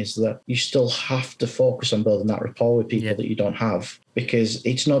shooting, is that you still have to focus on building that rapport with people that you don't have, because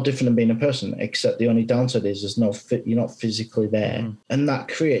it's no different than being in person, except the only downside is you're not physically there. And that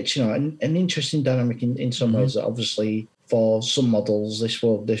creates, an interesting dynamic in some ways that obviously for some models, this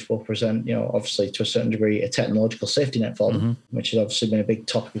will present, obviously to a certain degree, a technological safety net for them, which has obviously been a big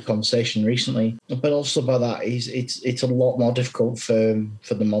topic of conversation recently. But also by that is it's a lot more difficult for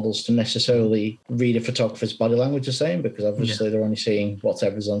the models to necessarily read a photographer's body language the same, because obviously they're only seeing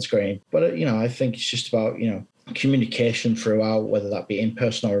whatever's on screen. But I think it's just about communication throughout, whether that be in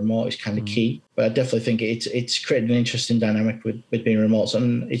person or remote, is kind of key. But I definitely think it's created an interesting dynamic with being remote,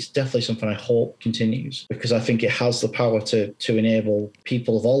 and it's definitely something I hope continues, because I think it has the power to enable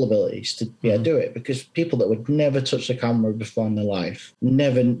people of all abilities to be able to do it. Because people that would never touch the camera before in their life,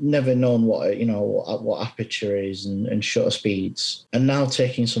 never known what aperture is and shutter speeds, and now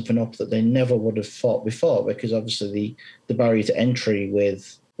taking something up that they never would have thought before, because obviously the barrier to entry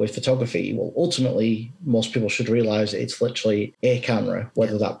with photography, well, ultimately, most people should realize it's literally a camera,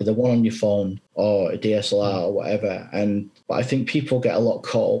 whether that be the one on your phone or a DSLR or whatever. But I think people get a lot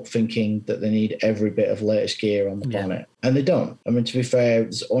caught up thinking that they need every bit of latest gear on the planet, and they don't. I mean, to be fair,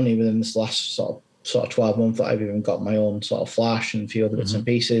 it's only within this last sort of 12 months that I've even got my own sort of flash and a few other bits and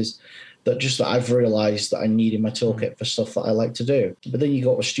pieces that I've realized that I need in my toolkit for stuff that I like to do. But then you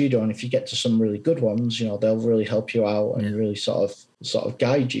go to a studio, and if you get to some really good ones, they'll really help you out and really sort of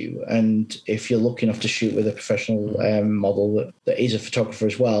guide you. And if you're lucky enough to shoot with a professional model that is a photographer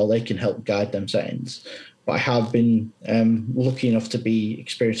as well, they can help guide them settings. But I have been lucky enough to be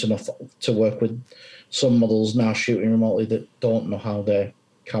experienced enough to work with some models now shooting remotely that don't know how their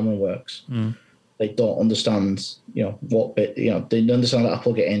camera works. They don't understand, what bit, they don't understand how to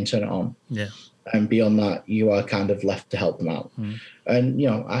plug it in, turn it on. Yeah. And beyond that, you are kind of left to help them out. And,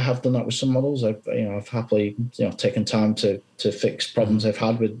 I have done that with some models. I've happily, taken time to fix problems I've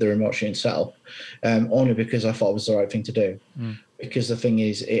had with the remote shooting setup, only because I thought it was the right thing to do. Because the thing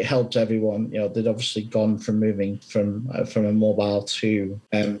is, it helps everyone. They'd obviously gone from moving from a mobile to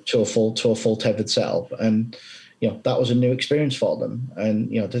a full tethered setup, and that was a new experience for them.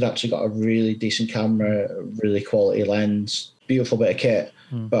 And, they'd actually got a really decent camera, really quality lens, beautiful bit of kit.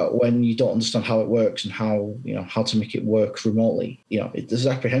 But when you don't understand how it works and how to make it work remotely, there's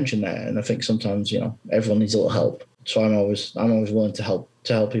apprehension there. And I think sometimes, everyone needs a little help. So I'm always willing to help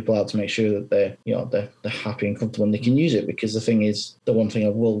people out to make sure that they're happy and comfortable and they can use it. Because the thing is, the one thing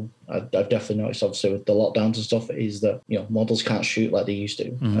I've definitely noticed, obviously, with the lockdowns and stuff, is that models can't shoot like they used to,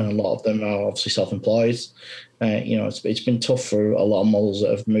 and a lot of them are obviously self-employed. It's been tough for a lot of models that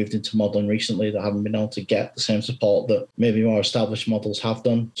have moved into modeling recently that haven't been able to get the same support that maybe more established models have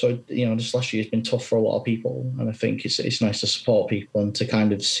done. So this last year has been tough for a lot of people, and I think it's nice to support people and to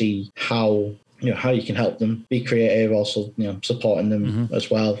kind of see how you can help them be creative, also supporting them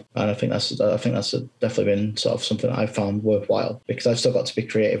as well. And I think that's definitely been sort of something that I've found worthwhile, because I've still got to be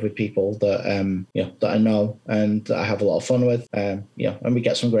creative with people that that I know and that I have a lot of fun with. And we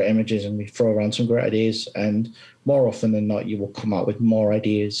get some great images and we throw around some great ideas, and more often than not, you will come out with more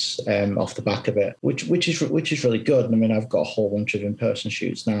ideas off the back of it, which is really good. And I mean, I've got a whole bunch of in-person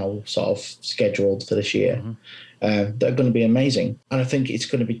shoots now sort of scheduled for this year. That are going to be amazing. And I think it's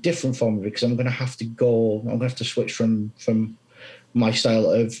going to be different for me, because I'm going to have to switch from my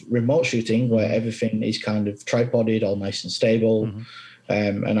style of remote shooting, where everything is kind of tripoded, all nice and stable,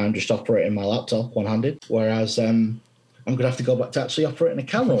 and I'm just operating my laptop one-handed, whereas I'm going to have to go back to actually operating a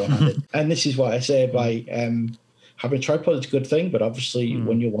camera one-handed. And this is what I say by having a tripod is a good thing, but obviously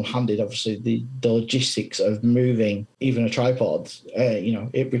when you're one-handed, obviously the logistics of moving even a tripod,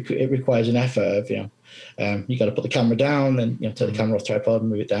 it requires an effort of, you got to put the camera down and take the camera off the tripod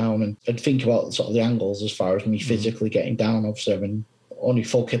and move it down, and think about sort of the angles as far as me physically getting down. Obviously, having only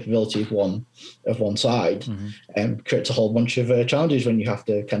full capability of one side, creates a whole bunch of challenges when you have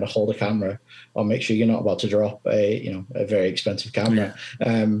to kind of hold a camera or make sure you're not about to drop a very expensive camera.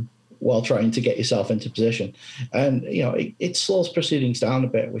 While trying to get yourself into position. And, it slows proceedings down a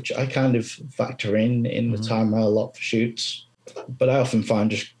bit, which I kind of factor in the time I allot for shoots. But I often find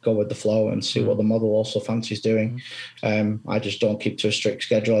just go with the flow and see what the model also fancies doing. I just don't keep to a strict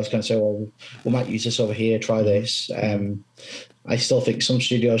schedule. I was going to say, well, we might use this over here, try this. I still think some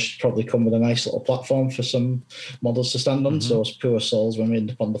studios should probably come with a nice little platform for some models to stand on. So as poor souls, when we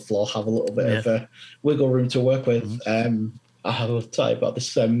end up on the floor, have a little bit of wiggle room to work with. I will tell you about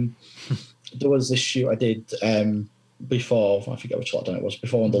this. There was this shoot I did before, I forget which lockdown it was,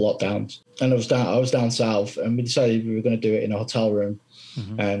 before one of the lockdowns. And I was down south, and we decided we were going to do it in a hotel room.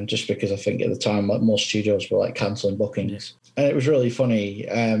 Just because I think at the time, like, most studios were cancelling bookings. And it was really funny.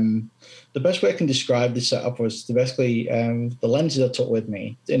 The best way I can describe this setup was basically the lenses I took with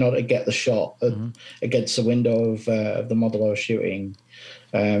me in order to get the shot against the window of the model I was shooting,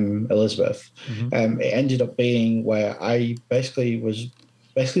 Elizabeth. It ended up being where I was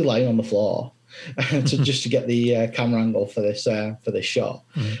basically lying on the floor, just to get the camera angle for this shot.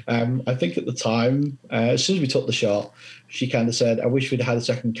 I think at the time, as soon as we took the shot, she kind of said, "I wish we'd had a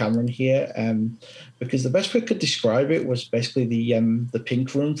second camera in here," because the best way I could describe it was basically the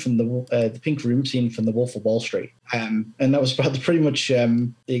pink room from the pink room scene from The Wolf of Wall Street, and that was pretty much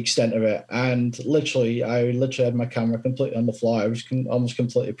the extent of it. And I literally had my camera completely on the floor. I was almost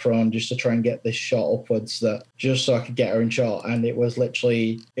completely prone just to try and get this shot upwards, just so I could get her in shot. And it was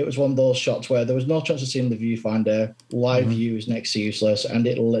one of those shots where there was no chance of seeing the viewfinder. Live view is next to useless, and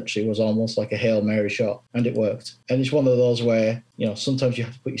it literally was almost like a Hail Mary shot, and it worked. And it's one of those where, sometimes you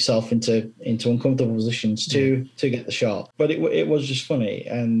have to put yourself into uncomfortable positions to get the shot. But it was just funny,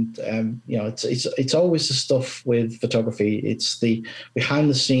 and it's always the stuff with photography. It's the behind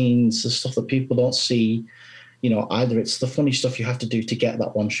the scenes, the stuff that people don't see. Either it's the funny stuff you have to do to get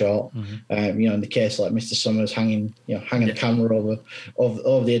that one shot. In the case like Mr. Summers hanging the camera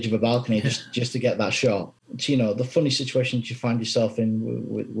over the edge of a balcony just to get that shot. It's, the funny situations you find yourself in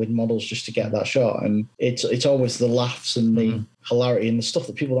with models just to get that shot, and it's always the laughs and the hilarity and the stuff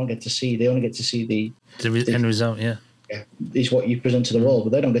that people don't get to see. They only get to see the end result. Yeah, is what you present to the world,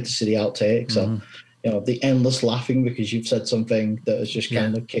 but they don't get to see the outtakes. So the endless laughing because you've said something that has just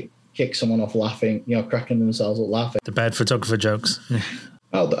kind of kick someone off laughing, cracking themselves up laughing. The bad photographer jokes.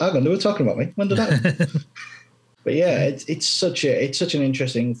 Oh, hang on, they were talking about me. When did I? But yeah, it's such an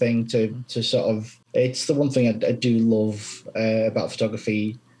interesting thing to sort of. It's the one thing I do love about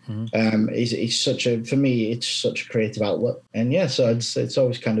photography. For me, it's such a creative outlet, and so it's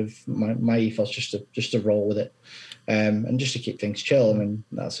always kind of my ethos just to roll with it. And just to keep things chill. I mean,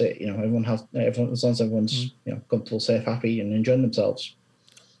 that's it. Everyone as long as everyone's comfortable, safe, happy, and enjoying themselves.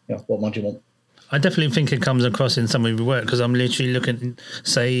 What more do you want? I definitely think it comes across in some of your work because I'm literally looking.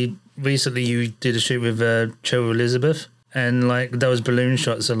 Say, recently you did a shoot with Cheryl Elizabeth, and like those balloon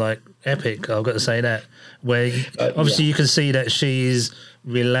shots are like epic. I've got to say that. Where obviously you can see that she's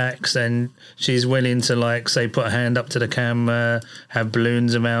relaxed and she's willing to put her hand up to the camera, have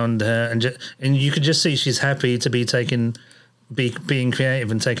balloons around her, and you could just see she's happy to be being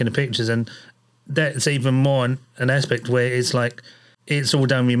creative and taking the pictures, and that's even more an aspect where it's like it's all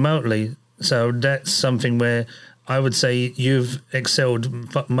done remotely. So that's something where I would say you've excelled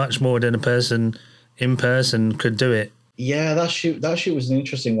much more than a person in person could do it. Yeah, that shoot was an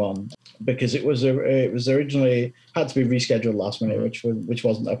interesting one because it was originally had to be rescheduled last minute, which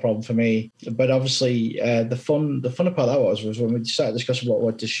wasn't a problem for me. But obviously, the funner part of that was when we started discussing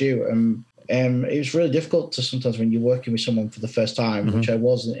what to shoot, it was really difficult to sometimes when you're working with someone for the first time, which I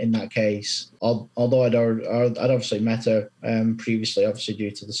wasn't in that case. Although I'd obviously met her previously, obviously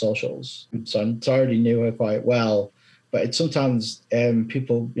due to the socials, so I already knew her quite well. But it's sometimes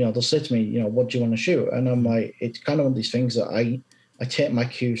people, they'll say to me, what do you want to shoot? And I'm like, it's kind of one of these things that I take my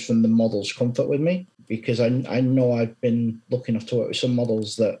cues from the model's comfort with me, because I know I've been lucky enough to work with some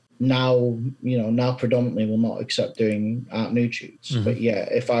models that now predominantly will not accept doing art nude shoots. But yeah,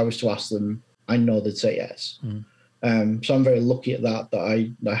 if I was to ask them, I know they'd say yes. So I'm very lucky at that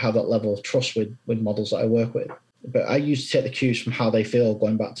I have that level of trust with models that I work with. But I used to take the cues from how they feel,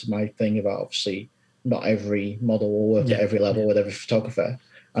 going back to my thing about obviously not every model will work at every level with every photographer.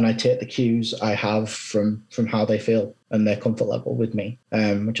 And I take the cues I have from how they feel and their comfort level with me,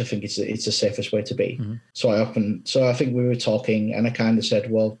 which I think it's the safest way to be. So I think we were talking and I kind of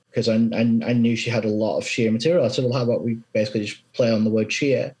said, well, because I knew she had a lot of sheer material. I said, well, how about we basically just play on the word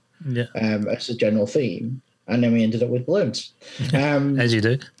sheer as a general theme. And then we ended up with balloons. As you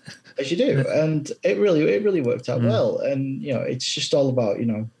do. As you do. And it really worked out well. And, it's just all about,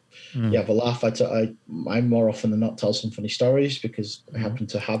 you have a laugh. I more often than not tell some funny stories because I happen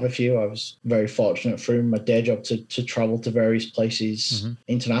to have a few. I was very fortunate through my day job to travel to various places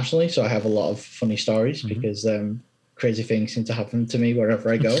internationally. So I have a lot of funny stories because crazy things seem to happen to me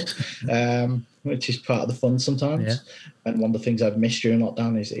wherever I go, which is part of the fun sometimes. Yeah. And one of the things I've missed during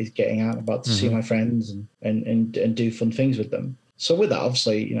lockdown is getting out about to see my friends and do fun things with them. So with that,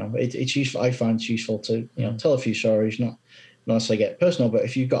 obviously, it's useful. I find it's useful to, tell a few stories, not necessarily get personal, but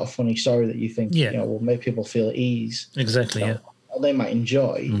if you've got a funny story that you think, will make people feel at ease. Exactly, they might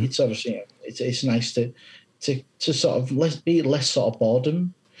enjoy. It's obviously, it's nice to sort of be less sort of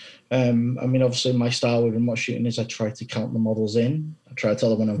boredom. I mean, obviously my style with remote shooting is I try to count the models in. I try to tell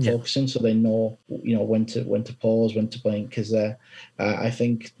them when I'm focusing so they know, when to pause, when to blink, because I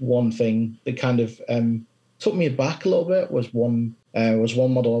think one thing that kind of took me back a little bit was one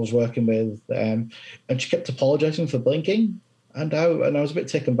model I was working with, and she kept apologizing for blinking. And I was a bit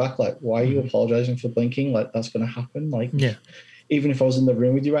taken back, like, why are you apologizing for blinking? Like, that's going to happen. Like, even if I was in the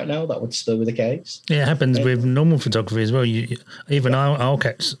room with you right now, that would still be the case. Yeah, it happens with normal photography as well. I'll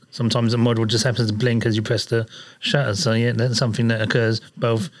catch sometimes a model just happens to blink as you press the shutter. So yeah, that's something that occurs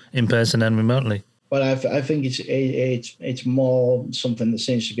both in person and remotely. But I think it's more something that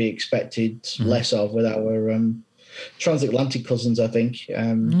seems to be expected less of with our transatlantic cousins. I think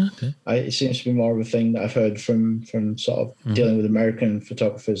it seems to be more of a thing that I've heard from sort of dealing with American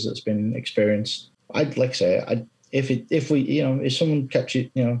photographers that's been experienced. I'd like to say if someone catch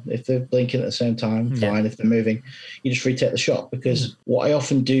you, if they're blinking at the same time, fine. If they're moving, you just retake the shot, because what I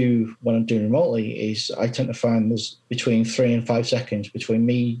often do when I'm doing remotely is I tend to find there's between 3 and 5 seconds between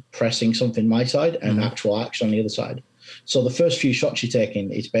me pressing something my side and actual action on the other side. So the first few shots you're taking,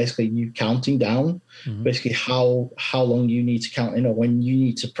 it's basically you counting down, basically how long you need to count in or when you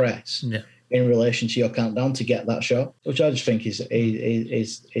need to press. In relation to your countdown to get that shot, which I just think is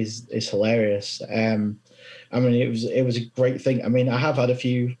hilarious. I mean, it was a great thing. I mean, I have had a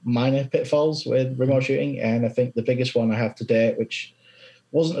few minor pitfalls with remote shooting, and I think the biggest one I have to date, which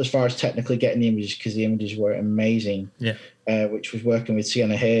wasn't as far as technically getting the images, because the images were amazing, which was working with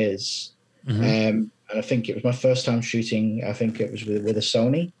Sienna Hayes. And I think it was my first time shooting. I think it was with a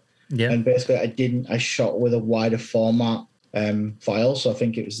Sony. And basically I shot with a wider format file. So I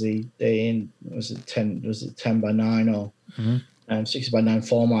think it was was it 10 by 9 or 60 by 9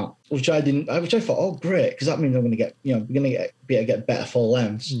 format, which I thought, oh great, because that means I'm going to get, we're going to be able to get better full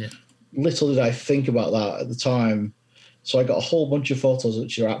lengths. Little did I think about that at the time. So I got a whole bunch of photos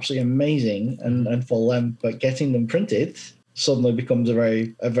which are absolutely amazing and full length, but getting them printed suddenly becomes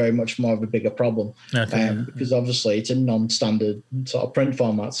a very much more of a bigger problem, because obviously it's a non-standard sort of print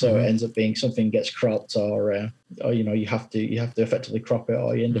format, so it ends up being something gets cropped or you have to effectively crop it,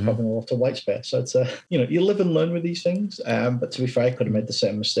 or you end up having a lot of white space. So it's you live and learn with these things. But to be fair, I could have made the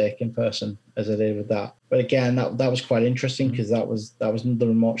same mistake in person as I did with that. But again, that was quite interesting, because that was the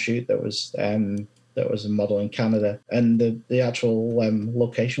remote shoot that was a model in Canada, and the actual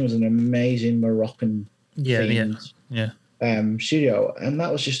location was an amazing Moroccan themed studio. And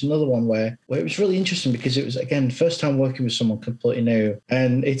that was just another one where it was really interesting, because it was, again, first time working with someone completely new.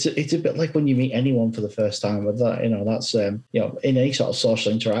 And it's a bit like when you meet anyone for the first time, with that, that's in any sort of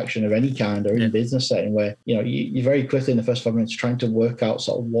social interaction of any kind, or in business setting, where you very quickly in the first 5 minutes trying to work out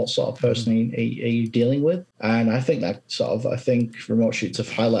sort of what sort of person are you dealing with. And I think that I think remote shoots have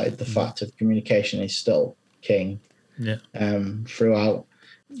highlighted the fact that communication is still king throughout.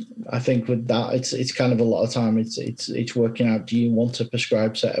 I think with that, it's kind of a lot of time. It's working out. Do you want a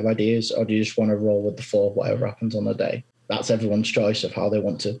prescribed set of ideas, or do you just want to roll with the flow of whatever happens on the day? That's everyone's choice of how they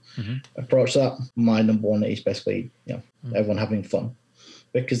want to approach that. My number one is basically everyone having fun,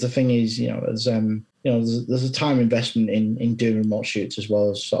 because the thing is there's a time investment in doing remote shoots as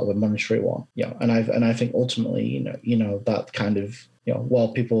well as sort of a monetary one. And I think ultimately that kind of. While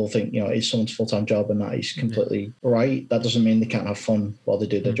people think, it's someone's full-time job, and that is completely right, that doesn't mean they can't have fun while they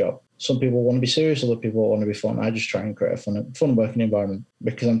do their job. Some people want to be serious, other people want to be fun. I just try and create a fun working environment,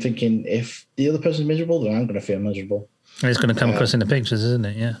 because I'm thinking if the other person's miserable, then I'm going to feel miserable. And it's going to come across in the pictures, isn't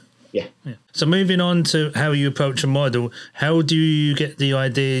it? Yeah. So moving on to how you approach a model, how do you get the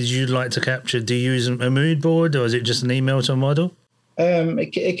ideas you'd like to capture? Do you use a mood board, or is it just an email to a model?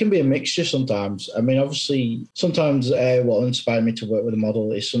 It can be a mixture sometimes. I mean, obviously, sometimes what inspired me to work with a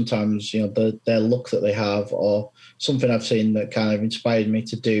model is sometimes, their look that they have, or something I've seen that kind of inspired me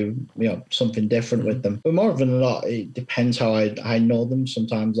to do, something different with them. But more often than not, it depends how I know them.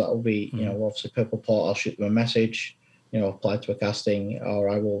 Sometimes that'll be, obviously Purple Port, I'll shoot them a message, apply to a casting, or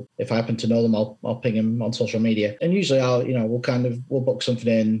I will, if I happen to know them, I'll ping them on social media. And usually we'll book something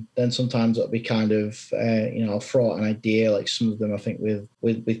in. Then sometimes it'll be kind of, I'll throw out an idea, like some of them, I think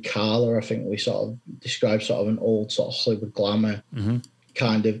with Carla, I think we sort of described sort of an old sort of Hollywood glamour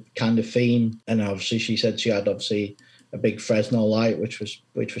kind of theme. And obviously she said she had obviously a big Fresno light, which was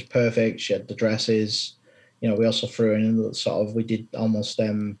perfect. She had the dresses. We also threw in sort of, we did almost,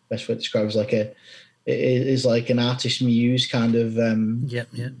 best way to describe it, like it is like an artist muse kind of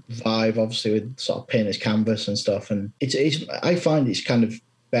vibe, obviously with sort of painter's canvas and stuff. And it's I find it's kind of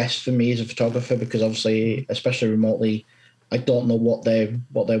best for me as a photographer, because obviously, especially remotely, I don't know what they're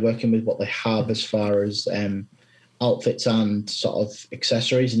working with, what they have as far as outfits and sort of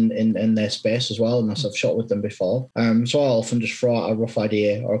accessories in their space as well, unless I've shot with them before. So I'll often just throw out a rough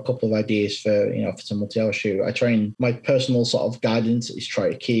idea or a couple of ideas for, if it's a multi-hour shoot. I try, and my personal sort of guidance is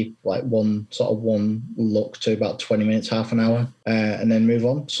try to keep like one look to about 20 minutes, half an hour, and then move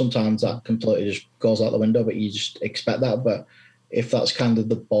on. Sometimes that completely just goes out the window, but you just expect that. But if that's kind of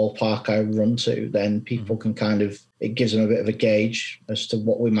the ballpark I run to, then people can kind of, it gives them a bit of a gauge as to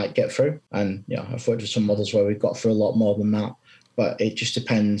what we might get through. And I've worked with some models where we've got through a lot more than that. but it just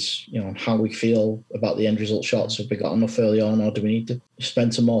depends, on how we feel about the end result shots. Have we got enough early on, or do we need to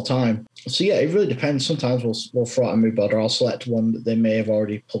spend some more time? So yeah, it really depends. Sometimes we'll throw out a mood board, or I'll select one that they may have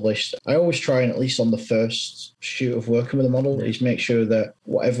already published. I always try, and at least on the first shoot of working with a model, is make sure that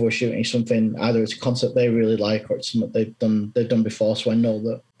whatever we're shooting is something, either it's a concept they really like, or it's something they've done before. So I know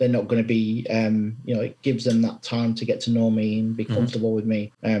that they're not going to be, it gives them that time to get to know me and be comfortable with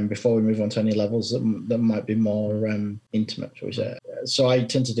me before we move on to any levels that might be more intimate, shall we say. So I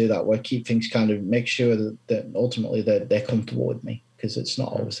tend to do that, where I keep things kind of, make sure that ultimately they're comfortable with me, because it's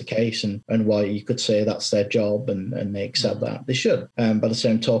not always the case. And while you could say that's their job and they accept that, they should. By the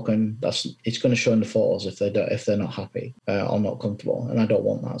same token, it's going to show in the photos if they're not happy or not comfortable, and I don't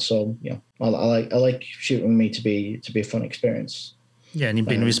want that. So I like shooting with me to be a fun experience. Yeah, and you've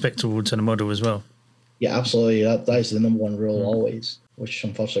been respectful to the model as well. Yeah, absolutely. That is the number one rule always. Which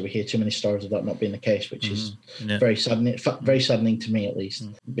unfortunately we hear too many stories of that not being the case, which is very saddening. Very saddening to me, at least,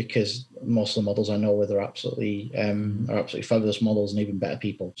 because most of the models I know with are absolutely fabulous models and even better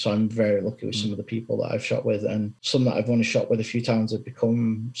people. So I'm very lucky with some of the people that I've shot with, and some that I've only shot with a few times have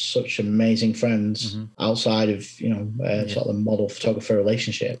become such amazing friends outside of sort of the model photographer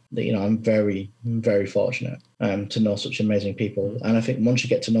relationship. That I'm very, very fortunate to know such amazing people. And I think once you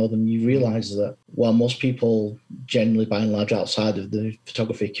get to know them, you realise that while most people generally, by and large, outside of the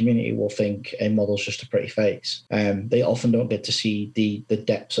photography community will think a model's just a pretty face, they often don't get to see the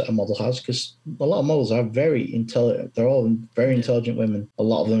depths that a model has, because a lot of models are very intelligent. They're all very intelligent women. A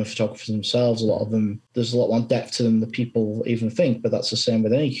lot of them are photographers themselves. A lot of them, there's a lot more depth to them than people even think, but that's the same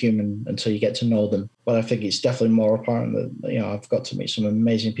with any human until you get to know them. But I think it's definitely more apparent that I've got to meet some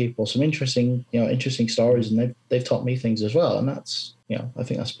amazing people, some interesting stories, and they've taught me things as well. And that's I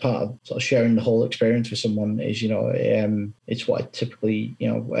think that's part of sort of sharing the whole experience with someone is it's what I typically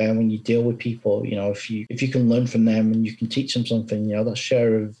when you deal with people, if you can learn from them and you can teach them something, that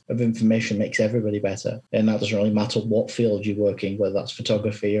share of information makes everybody better. And that doesn't really matter what field you're working, whether that's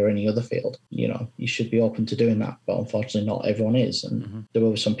photography or any other field. You should be open to doing that, but unfortunately not everyone is. And there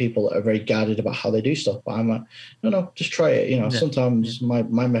will be some people that are very guarded about how they do stuff, but I'm like, no, just try it. Sometimes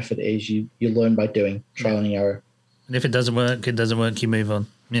my method is you learn by doing, trial and error. And if it doesn't work, you move on.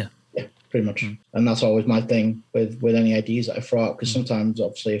 Yeah. Yeah, pretty much. And that's always my thing with any ideas that I throw out, because sometimes,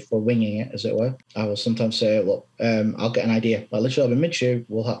 obviously, if we're winging it, as it were, I will sometimes say, look, I'll get an idea. Like literally, I'll be mid-shoot,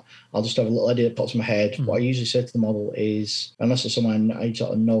 I'll just have a little idea that pops in my head. What I usually say to the model is, unless it's someone I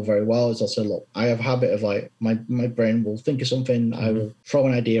sort of know very well, is I'll say, look, I have a habit of like, my brain will think of something, I will throw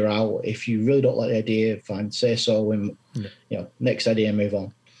an idea out. If you really don't like the idea, fine, say so, and next idea, move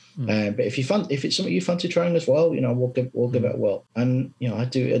on. But if it's something you fancy trying as well, we'll give it a whirl. And I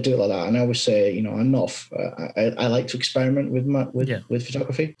do it like that. And I always say, I'm not. I like to experiment with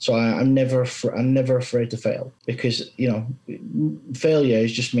photography. So I'm never afraid to fail, because failure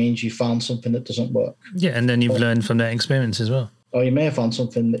just means you found something that doesn't work. Yeah, and then you've learned from that experience as well. Or you may have found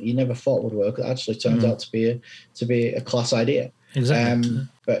something that you never thought would work that actually turns out to be a class idea. Exactly.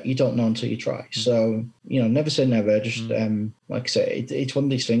 But you don't know until you try. So, never say never. Just like I say, it's one of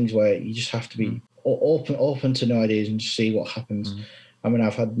these things where you just have to be open to new ideas and just see what happens. I mean,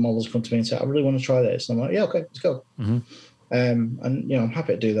 I've had models come to me and say, I really want to try this. And I'm like, yeah, okay, let's go. And, I'm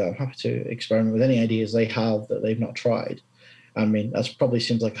happy to do that. I'm happy to experiment with any ideas they have that they've not tried. I mean, that probably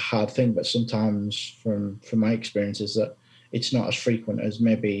seems like a hard thing, but sometimes from my experiences that it's not as frequent as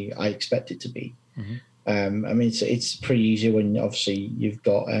maybe I expect it to be. I mean, it's pretty easy when obviously you've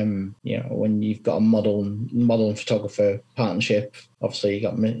got when you've got a model and photographer partnership. Obviously, you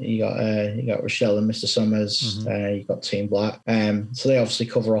got Rochelle and Mr. Summers. You've got Team Black. So they obviously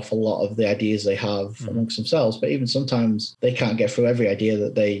cover off a lot of the ideas they have amongst themselves. But even sometimes they can't get through every idea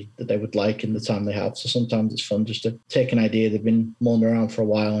that they would like in the time they have. So sometimes it's fun just to take an idea they've been mulling around for a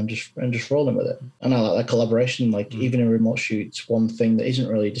while and just rolling with it. And I like that collaboration. Like even in remote shoots, one thing that isn't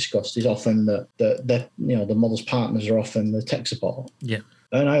really discussed is often that the model's partners are often the tech support. Yeah.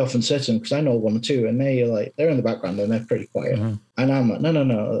 And I often say to them, because I know one or two, and they're in the background and they're pretty quiet. And I'm like, no,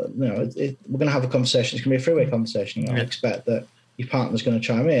 we're going to have a conversation. It's going to be a freeway conversation. I expect that your partner's going to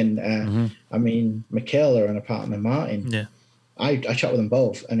chime in. I mean, Michaela and her partner Martin. Yeah, I chat with them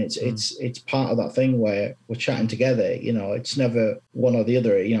both, and it's part of that thing where we're chatting together. It's never one or the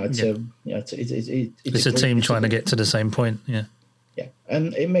other. It's a team trying to get to the same point. Yeah. Yeah,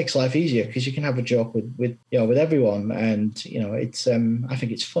 and it makes life easier because you can have a joke with everyone, and it's I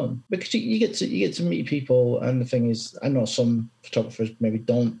think it's fun because you get to meet people. And the thing is, I know some photographers maybe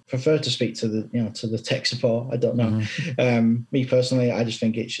don't prefer to speak to the tech support. I don't know. Me personally, I just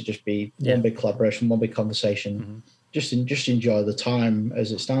think it should just be one big collaboration, one big conversation. just enjoy the time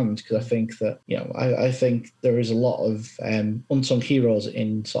as it stands, because I think that, you know, I think there is a lot of unsung heroes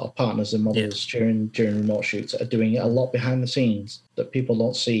in sort of partners and models during remote shoots that are doing a lot behind the scenes that people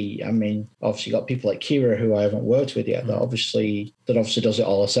don't see. I mean, obviously you got people like Kira, who I haven't worked with yet, that obviously does it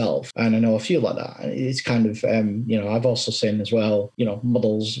all herself, and I know a few like that. It's kind of you know, I've also seen as well, you know,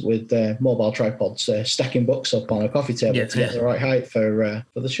 models with mobile tripods stacking books up on a coffee table to get the right height for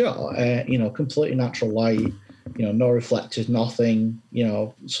the shot. You know, completely natural light. You know, no reflectors, nothing, you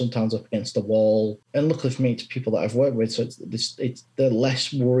know, sometimes up against the wall. And luckily for me, it's people that I've worked with, so they're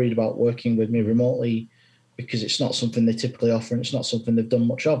less worried about working with me remotely, because it's not something they typically offer and it's not something they've done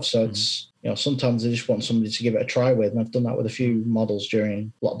much of. So it's, you know, sometimes they just want somebody to give it a try with. And I've done that with a few models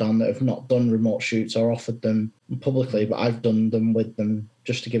during lockdown that have not done remote shoots or offered them publicly, but I've done them with them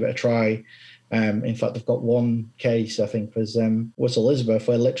just to give it a try. In fact, I've got one case, I think, was Elizabeth,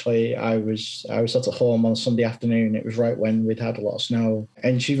 where literally I was sat at home on a Sunday afternoon. It was right when we'd had a lot of snow.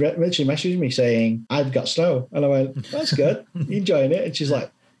 And she literally messaged me saying, I've got snow. And I went, that's good. You enjoying it? And she's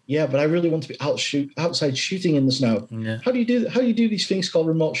like, yeah, but I really want to be outside shooting in the snow. Yeah. How do you do these things called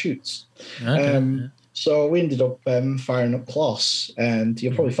remote shoots? Okay. So we ended up firing up Kloss, and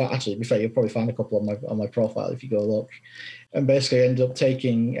you'll probably find, actually, to be fair, you'll probably find a couple on my profile if you go look. And basically ended up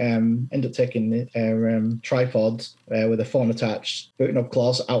taking a tripod with a phone attached, booting up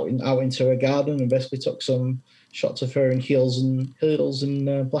Kloss out into a garden, and basically took some shots of her in heels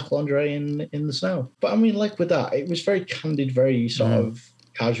and black lingerie in the snow. But I mean, like with that, it was very candid, very sort of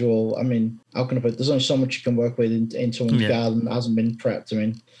casual. I mean, how can I put it? There's only so much you can work with in someone's garden that hasn't been prepped. I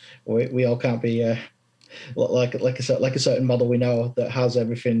mean, we all can't be like a certain model we know that has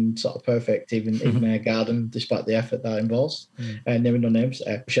everything sort of perfect, even in a garden, despite the effort that involves. Naming no names,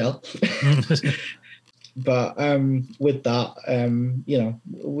 Michelle. But with that, you know,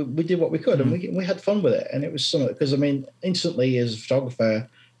 we did what we could, and we had fun with it, and it was something, because I mean, instantly as a photographer,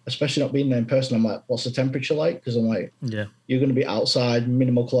 especially not being there in person, I'm like, what's the temperature like? Because I'm like, you're going to be outside,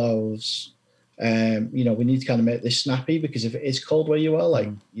 minimal clothes. You know, we need to kind of make this snappy, because if it is cold where you are, like,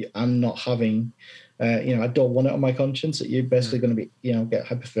 I'm not having, you know, I don't want it on my conscience that you're basically going to be, you know, get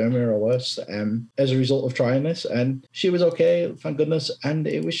hypothermia or worse as a result of trying this. And she was okay, thank goodness. And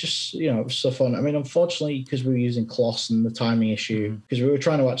it was just, you know, it was so fun. I mean, unfortunately, because we were using Kloss and the timing issue, because we were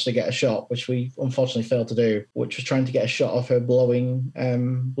trying to actually get a shot, which we unfortunately failed to do, which was trying to get a shot of her blowing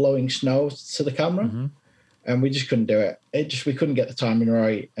snow to the camera. And we just couldn't do it. We couldn't get the timing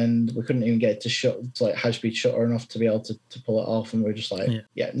right, and we couldn't even get it to like high speed shutter enough to be able to pull it off. And we were just like,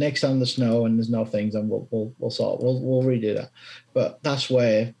 next time there's snow and there's no things, and we'll redo that. But that's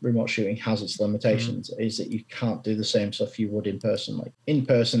where remote shooting has its limitations, is that you can't do the same stuff you would in person. Like in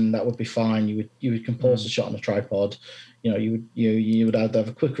person, that would be fine. You would compose a shot on a tripod. You know, you would either have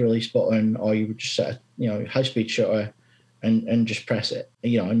a quick release button, or you would just set a, high speed shutter and just press it.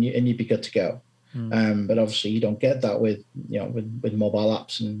 You know, and you'd be good to go. But obviously you don't get that with mobile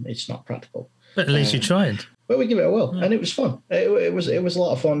apps, and it's not practical. But at least you tried. But we give it a whirl, and it was fun. It was a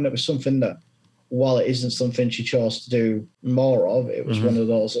lot of fun. It was something that, while it isn't something she chose to do more of, it was one of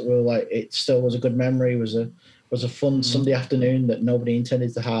those that were like, it still was a good memory. Was a fun Sunday afternoon that nobody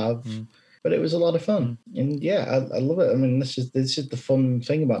intended to have. But it was a lot of fun, and I love it. I mean, this is the fun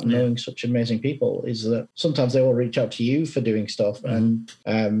thing about knowing such amazing people, is that sometimes they will reach out to you for doing stuff, and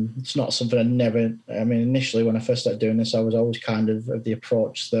it's not something I never. I mean, initially when I first started doing this, I was always kind of the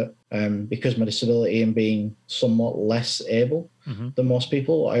approach that because of my disability and being somewhat less able than most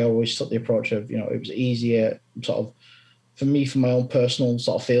people, I always took the approach of, it was easier sort of. For me, for my own personal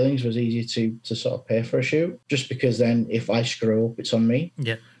sort of feelings, was easier to sort of pay for a shoot, just because then if I screw up, it's on me.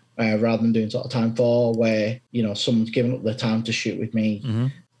 Yeah. Rather than doing sort of time for where, someone's given up their time to shoot with me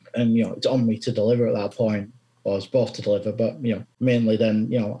and, it's on me to deliver at that point, or it's both to deliver, but, mainly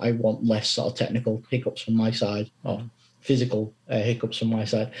then, I want less sort of technical hiccups from my side or physical hiccups from my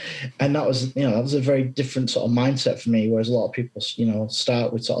side. And that was, that was a very different sort of mindset for me, whereas a lot of people,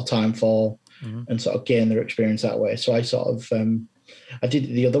 start with sort of time for and sort of gain their experience that way. So I sort of, I did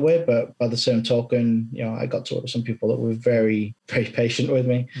it the other way, but by the same token, I got to work with some people that were very, very patient with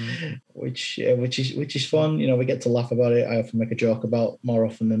me, which is fun. We get to laugh about it. I often make a joke about, more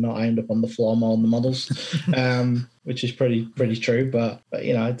often than not, I end up on the floor more than the models, which is pretty true. But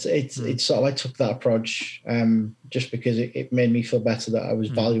it's sort of, I took that approach just because it made me feel better that I was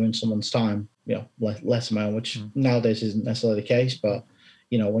valuing someone's time, less amount, which nowadays isn't necessarily the case. But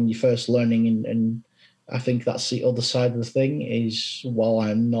when you're first learning, and I think that's the other side of the thing, is while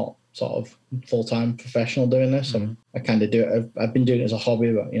I'm not sort of full-time professional doing this. I kind of do it. I've been doing it as a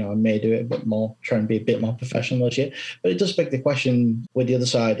hobby, but I may do it a bit more, try and be a bit more professional this year. But it does beg the question with the other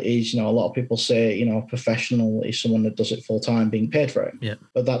side is, a lot of people say, a professional is someone that does it full-time being paid for it. Yeah.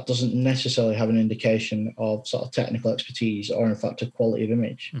 But that doesn't necessarily have an indication of sort of technical expertise or in fact a quality of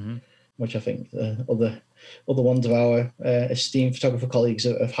image, which I think other ones of our esteemed photographer colleagues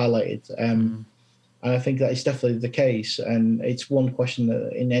have highlighted. And I think that is definitely the case. And it's one question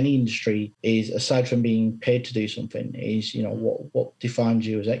that in any industry is, aside from being paid to do something, is, what defines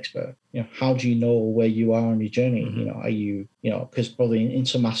you as expert? How do you know where you are on your journey? Are you, because probably in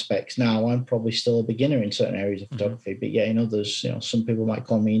some aspects now, I'm probably still a beginner in certain areas of photography, but in others, some people might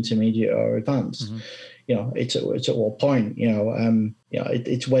call me intermediate or advanced. It's at what point,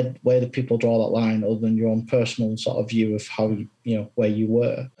 it's where the people draw that line other than your own personal sort of view of how where you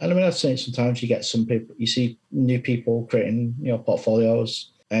were. And I mean, I'd say sometimes you get some people, you see new people creating,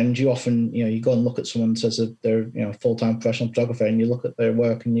 portfolios, and you often, you go and look at someone who says that they're, a full-time professional photographer, and you look at their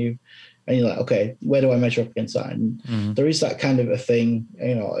work and you're like, okay, where do I measure up against that? And there is that kind of a thing,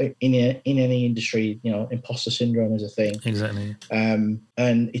 in any industry, imposter syndrome is a thing. Exactly. And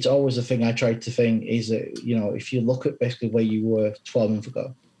it's always the thing I try to think is that, if you look at basically where you were 12 months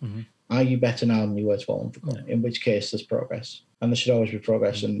ago, are you better now than you were 12 months ago? In which case there's progress, and there should always be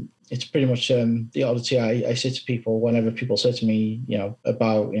progress. And it's pretty much the oddity I say to people whenever people say to me,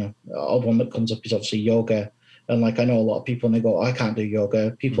 about, the odd one that comes up is obviously yoga. And like, I know a lot of people and they go, I can't do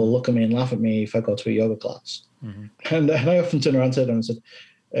yoga. People look at me and laugh at me if I go to a yoga class. And I often turn around to them and said,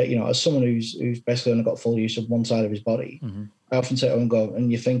 as someone who's basically only got full use of one side of his body, I often say to them, go, and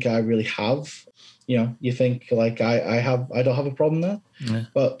you think I really have, you think like I don't have a problem there. Yeah.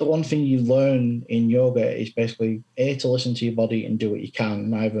 But the one thing you learn in yoga is basically to listen to your body and do what you can.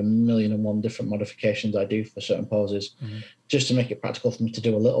 And I have 1,000,001 different modifications I do for certain poses just to make it practical for me to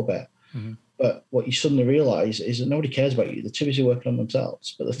do a little bit. But what you suddenly realize is that nobody cares about you. They're too busy working on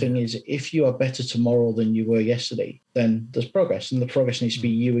themselves. But the thing is, if you are better tomorrow than you were yesterday, then there's progress. And the progress needs to be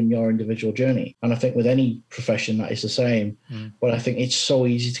you and your individual journey. And I think with any profession, that is the same. But I think it's so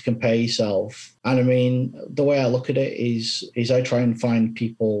easy to compare yourself. And I mean, the way I look at it is I try and find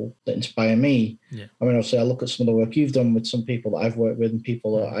people that inspire me. Yeah. I mean, obviously, I look at some of the work you've done with some people that I've worked with and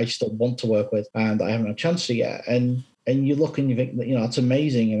people that I still want to work with and I haven't had a chance to yet. And you look and you think that, it's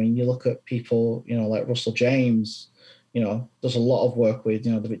amazing. I mean, you look at people, like Russell James, does a lot of work with,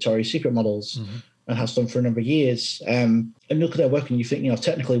 the Victoria's Secret models and has done for a number of years. And you look at their work and you think,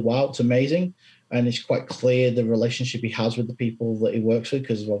 technically, wow, it's amazing. And it's quite clear the relationship he has with the people that he works with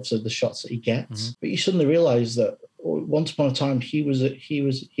because of obviously the shots that he gets. But you suddenly realize that once upon a time, he was a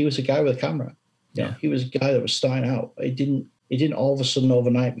guy with a camera. Yeah. He was a guy that was starting out. He didn't all of a sudden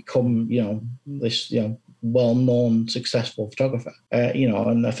overnight become, this, well-known, successful photographer,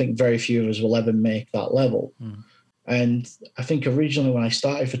 and I think very few of us will ever make that level. And I think originally when I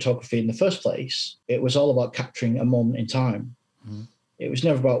started photography in the first place, it was all about capturing a moment in time. It was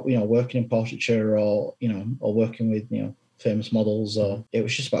never about, working in portraiture or working with, famous models, or it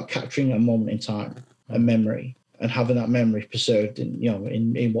was just about capturing a moment in time, a memory, and having that memory preserved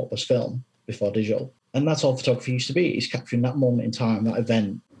in what was film before digital. And that's all photography used to be, is capturing that moment in time, that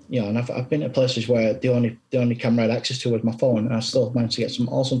event. And I've been at places where the only camera I had access to was my phone, and I still managed to get some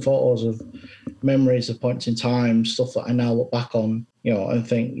awesome photos of memories of points in time, stuff that I now look back on, and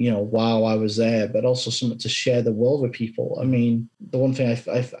think, wow, I was there, but also something to share the world with people. I mean, the one thing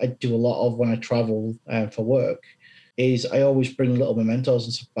I do a lot of when I travel for work is I always bring little mementos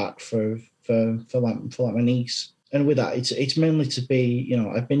and stuff back for my niece. And with that, it's mainly to be,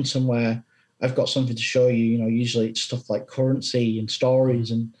 I've been somewhere, I've got something to show you, usually it's stuff like currency and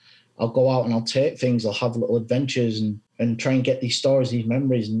stories, and I'll go out and I'll take things, I'll have little adventures and try and get these stories, these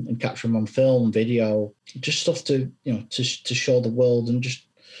memories and capture them on film, video, just stuff to show the world, and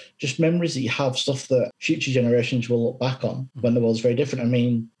just memories that you have, stuff that future generations will look back on when the world's very different. I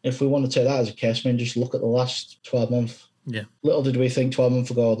mean, if we want to take that as a case, just look at the last 12 months. Yeah. Little did we think 12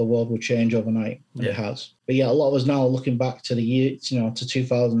 months ago the world would change overnight, and it has. But a lot of us now looking back to the year, to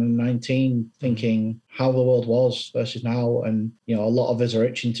 2019, thinking how the world was versus now, and a lot of us are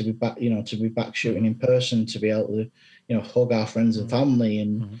itching to be back, to be back shooting in person, to be able to, hug our friends and family,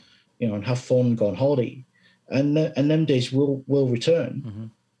 and and have fun, go on holiday, and them days will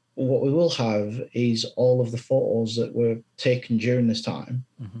return. What we will have is all of the photos that were taken during this time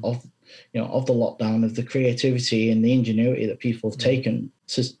of the lockdown, of the creativity and the ingenuity that people have taken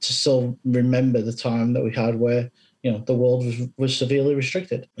to still remember the time that we had where the world was severely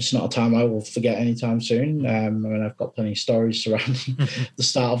restricted. It's not a time I will forget anytime soon. I've got plenty of stories surrounding the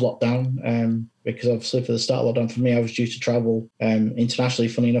start of lockdown, because obviously for the start of lockdown, for me, I was due to travel internationally,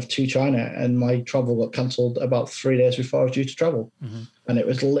 funny enough, to China, and my travel got cancelled about 3 days before I was due to travel. And it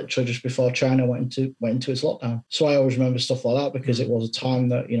was literally just before China went into its lockdown. So I always remember stuff like that, because it was a time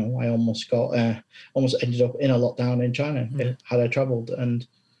that, I almost ended up in a lockdown in China had I traveled. And,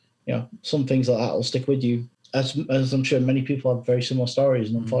 some things like that will stick with you. As I'm sure many people have very similar stories.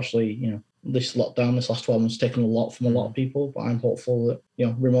 And unfortunately, this lockdown, this last 12 months, taken a lot from a lot of people. But I'm hopeful that,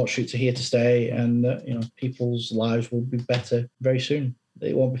 remote shoots are here to stay, and that, people's lives will be better very soon.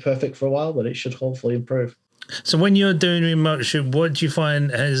 It won't be perfect for a while, but it should hopefully improve. So when you're doing remote shoot, what do you find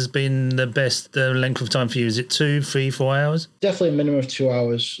has been the best length of time for you? Is it 2, 3, 4 hours? Definitely a minimum of 2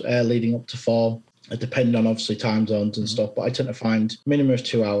 hours, leading up to 4. It depends on obviously time zones and stuff, but I tend to find minimum of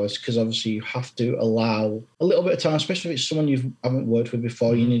 2 hours, because obviously you have to allow a little bit of time, especially if it's someone you haven't worked with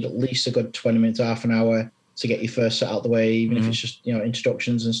before. You need at least a good 20 minutes, half an hour to get your first set out the way, even if it's just,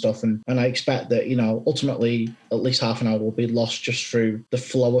 introductions and stuff. And I expect that, ultimately at least half an hour will be lost just through the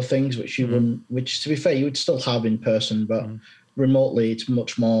flow of things, which you wouldn't, which to be fair, you would still have in person, but remotely, it's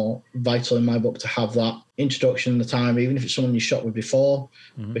much more vital in my book to have that introduction, the time, even if it's someone you shot with before,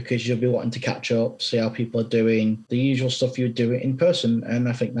 because you'll be wanting to catch up, see how people are doing, the usual stuff you would do in person. And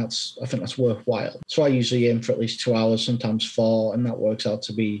I think that's worthwhile. So I usually aim for at least 2 hours, sometimes 4, and that works out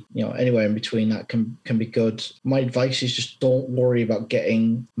to be, anywhere in between that can be good. My advice is just don't worry about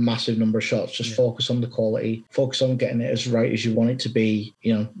getting massive number of shots. Just focus on the quality, focus on getting it as right as you want it to be.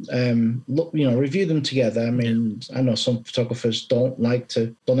 Review them together. I mean, I know some photographers don't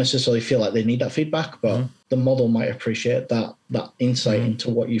necessarily feel like they need that feedback, but the model might appreciate that insight into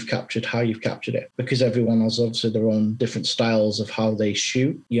what you've captured, how you've captured it, because everyone has obviously their own different styles of how they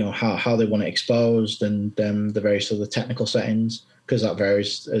shoot, how they want it exposed, and the various other technical settings, because that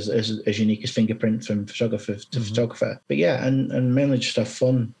varies as unique as fingerprint from photographer to photographer. But and mainly just have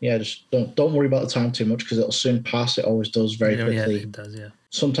fun. Just don't worry about the time too much, because it'll soon pass. It always does very quickly. Yeah, it does, yeah.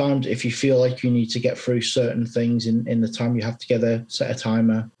 Sometimes if you feel like you need to get through certain things in the time you have together, set a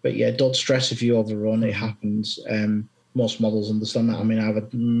timer. But don't stress if you overrun. It happens. Most models understand that. I mean, I've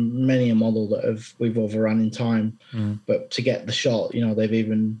had many a model that we've overrun in time, but to get the shot, they've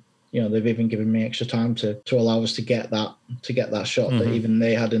even given me extra time to allow us to get that shot that even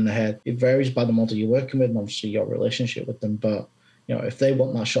they had in their head. It varies by the model you're working with and obviously your relationship with them. But, if they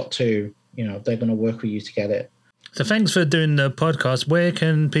want that shot too, they're going to work with you to get it. So thanks for doing the podcast. Where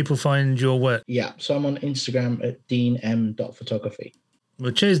can people find your work? Yeah, so I'm on Instagram at deanm.photography.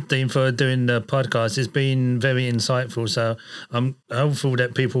 Well, cheers, Dean, for doing the podcast. It's been very insightful. So I'm hopeful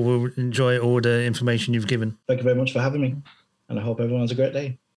that people will enjoy all the information you've given. Thank you very much for having me. And I hope everyone has a great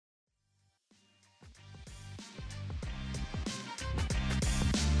day.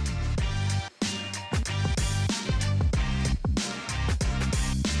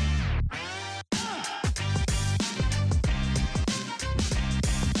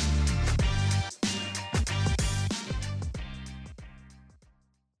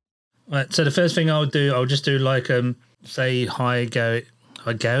 Right, so the first thing I'll just do say hi, Gary.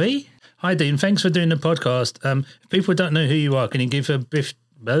 Hi, Gary. Hi, Dean. Thanks for doing the podcast. If people don't know who you are, can you give a brief?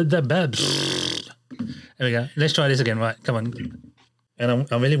 There we go. Let's try this again. Right, come on. And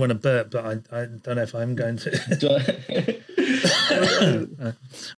I really want to burp, but I don't know if I'm going to.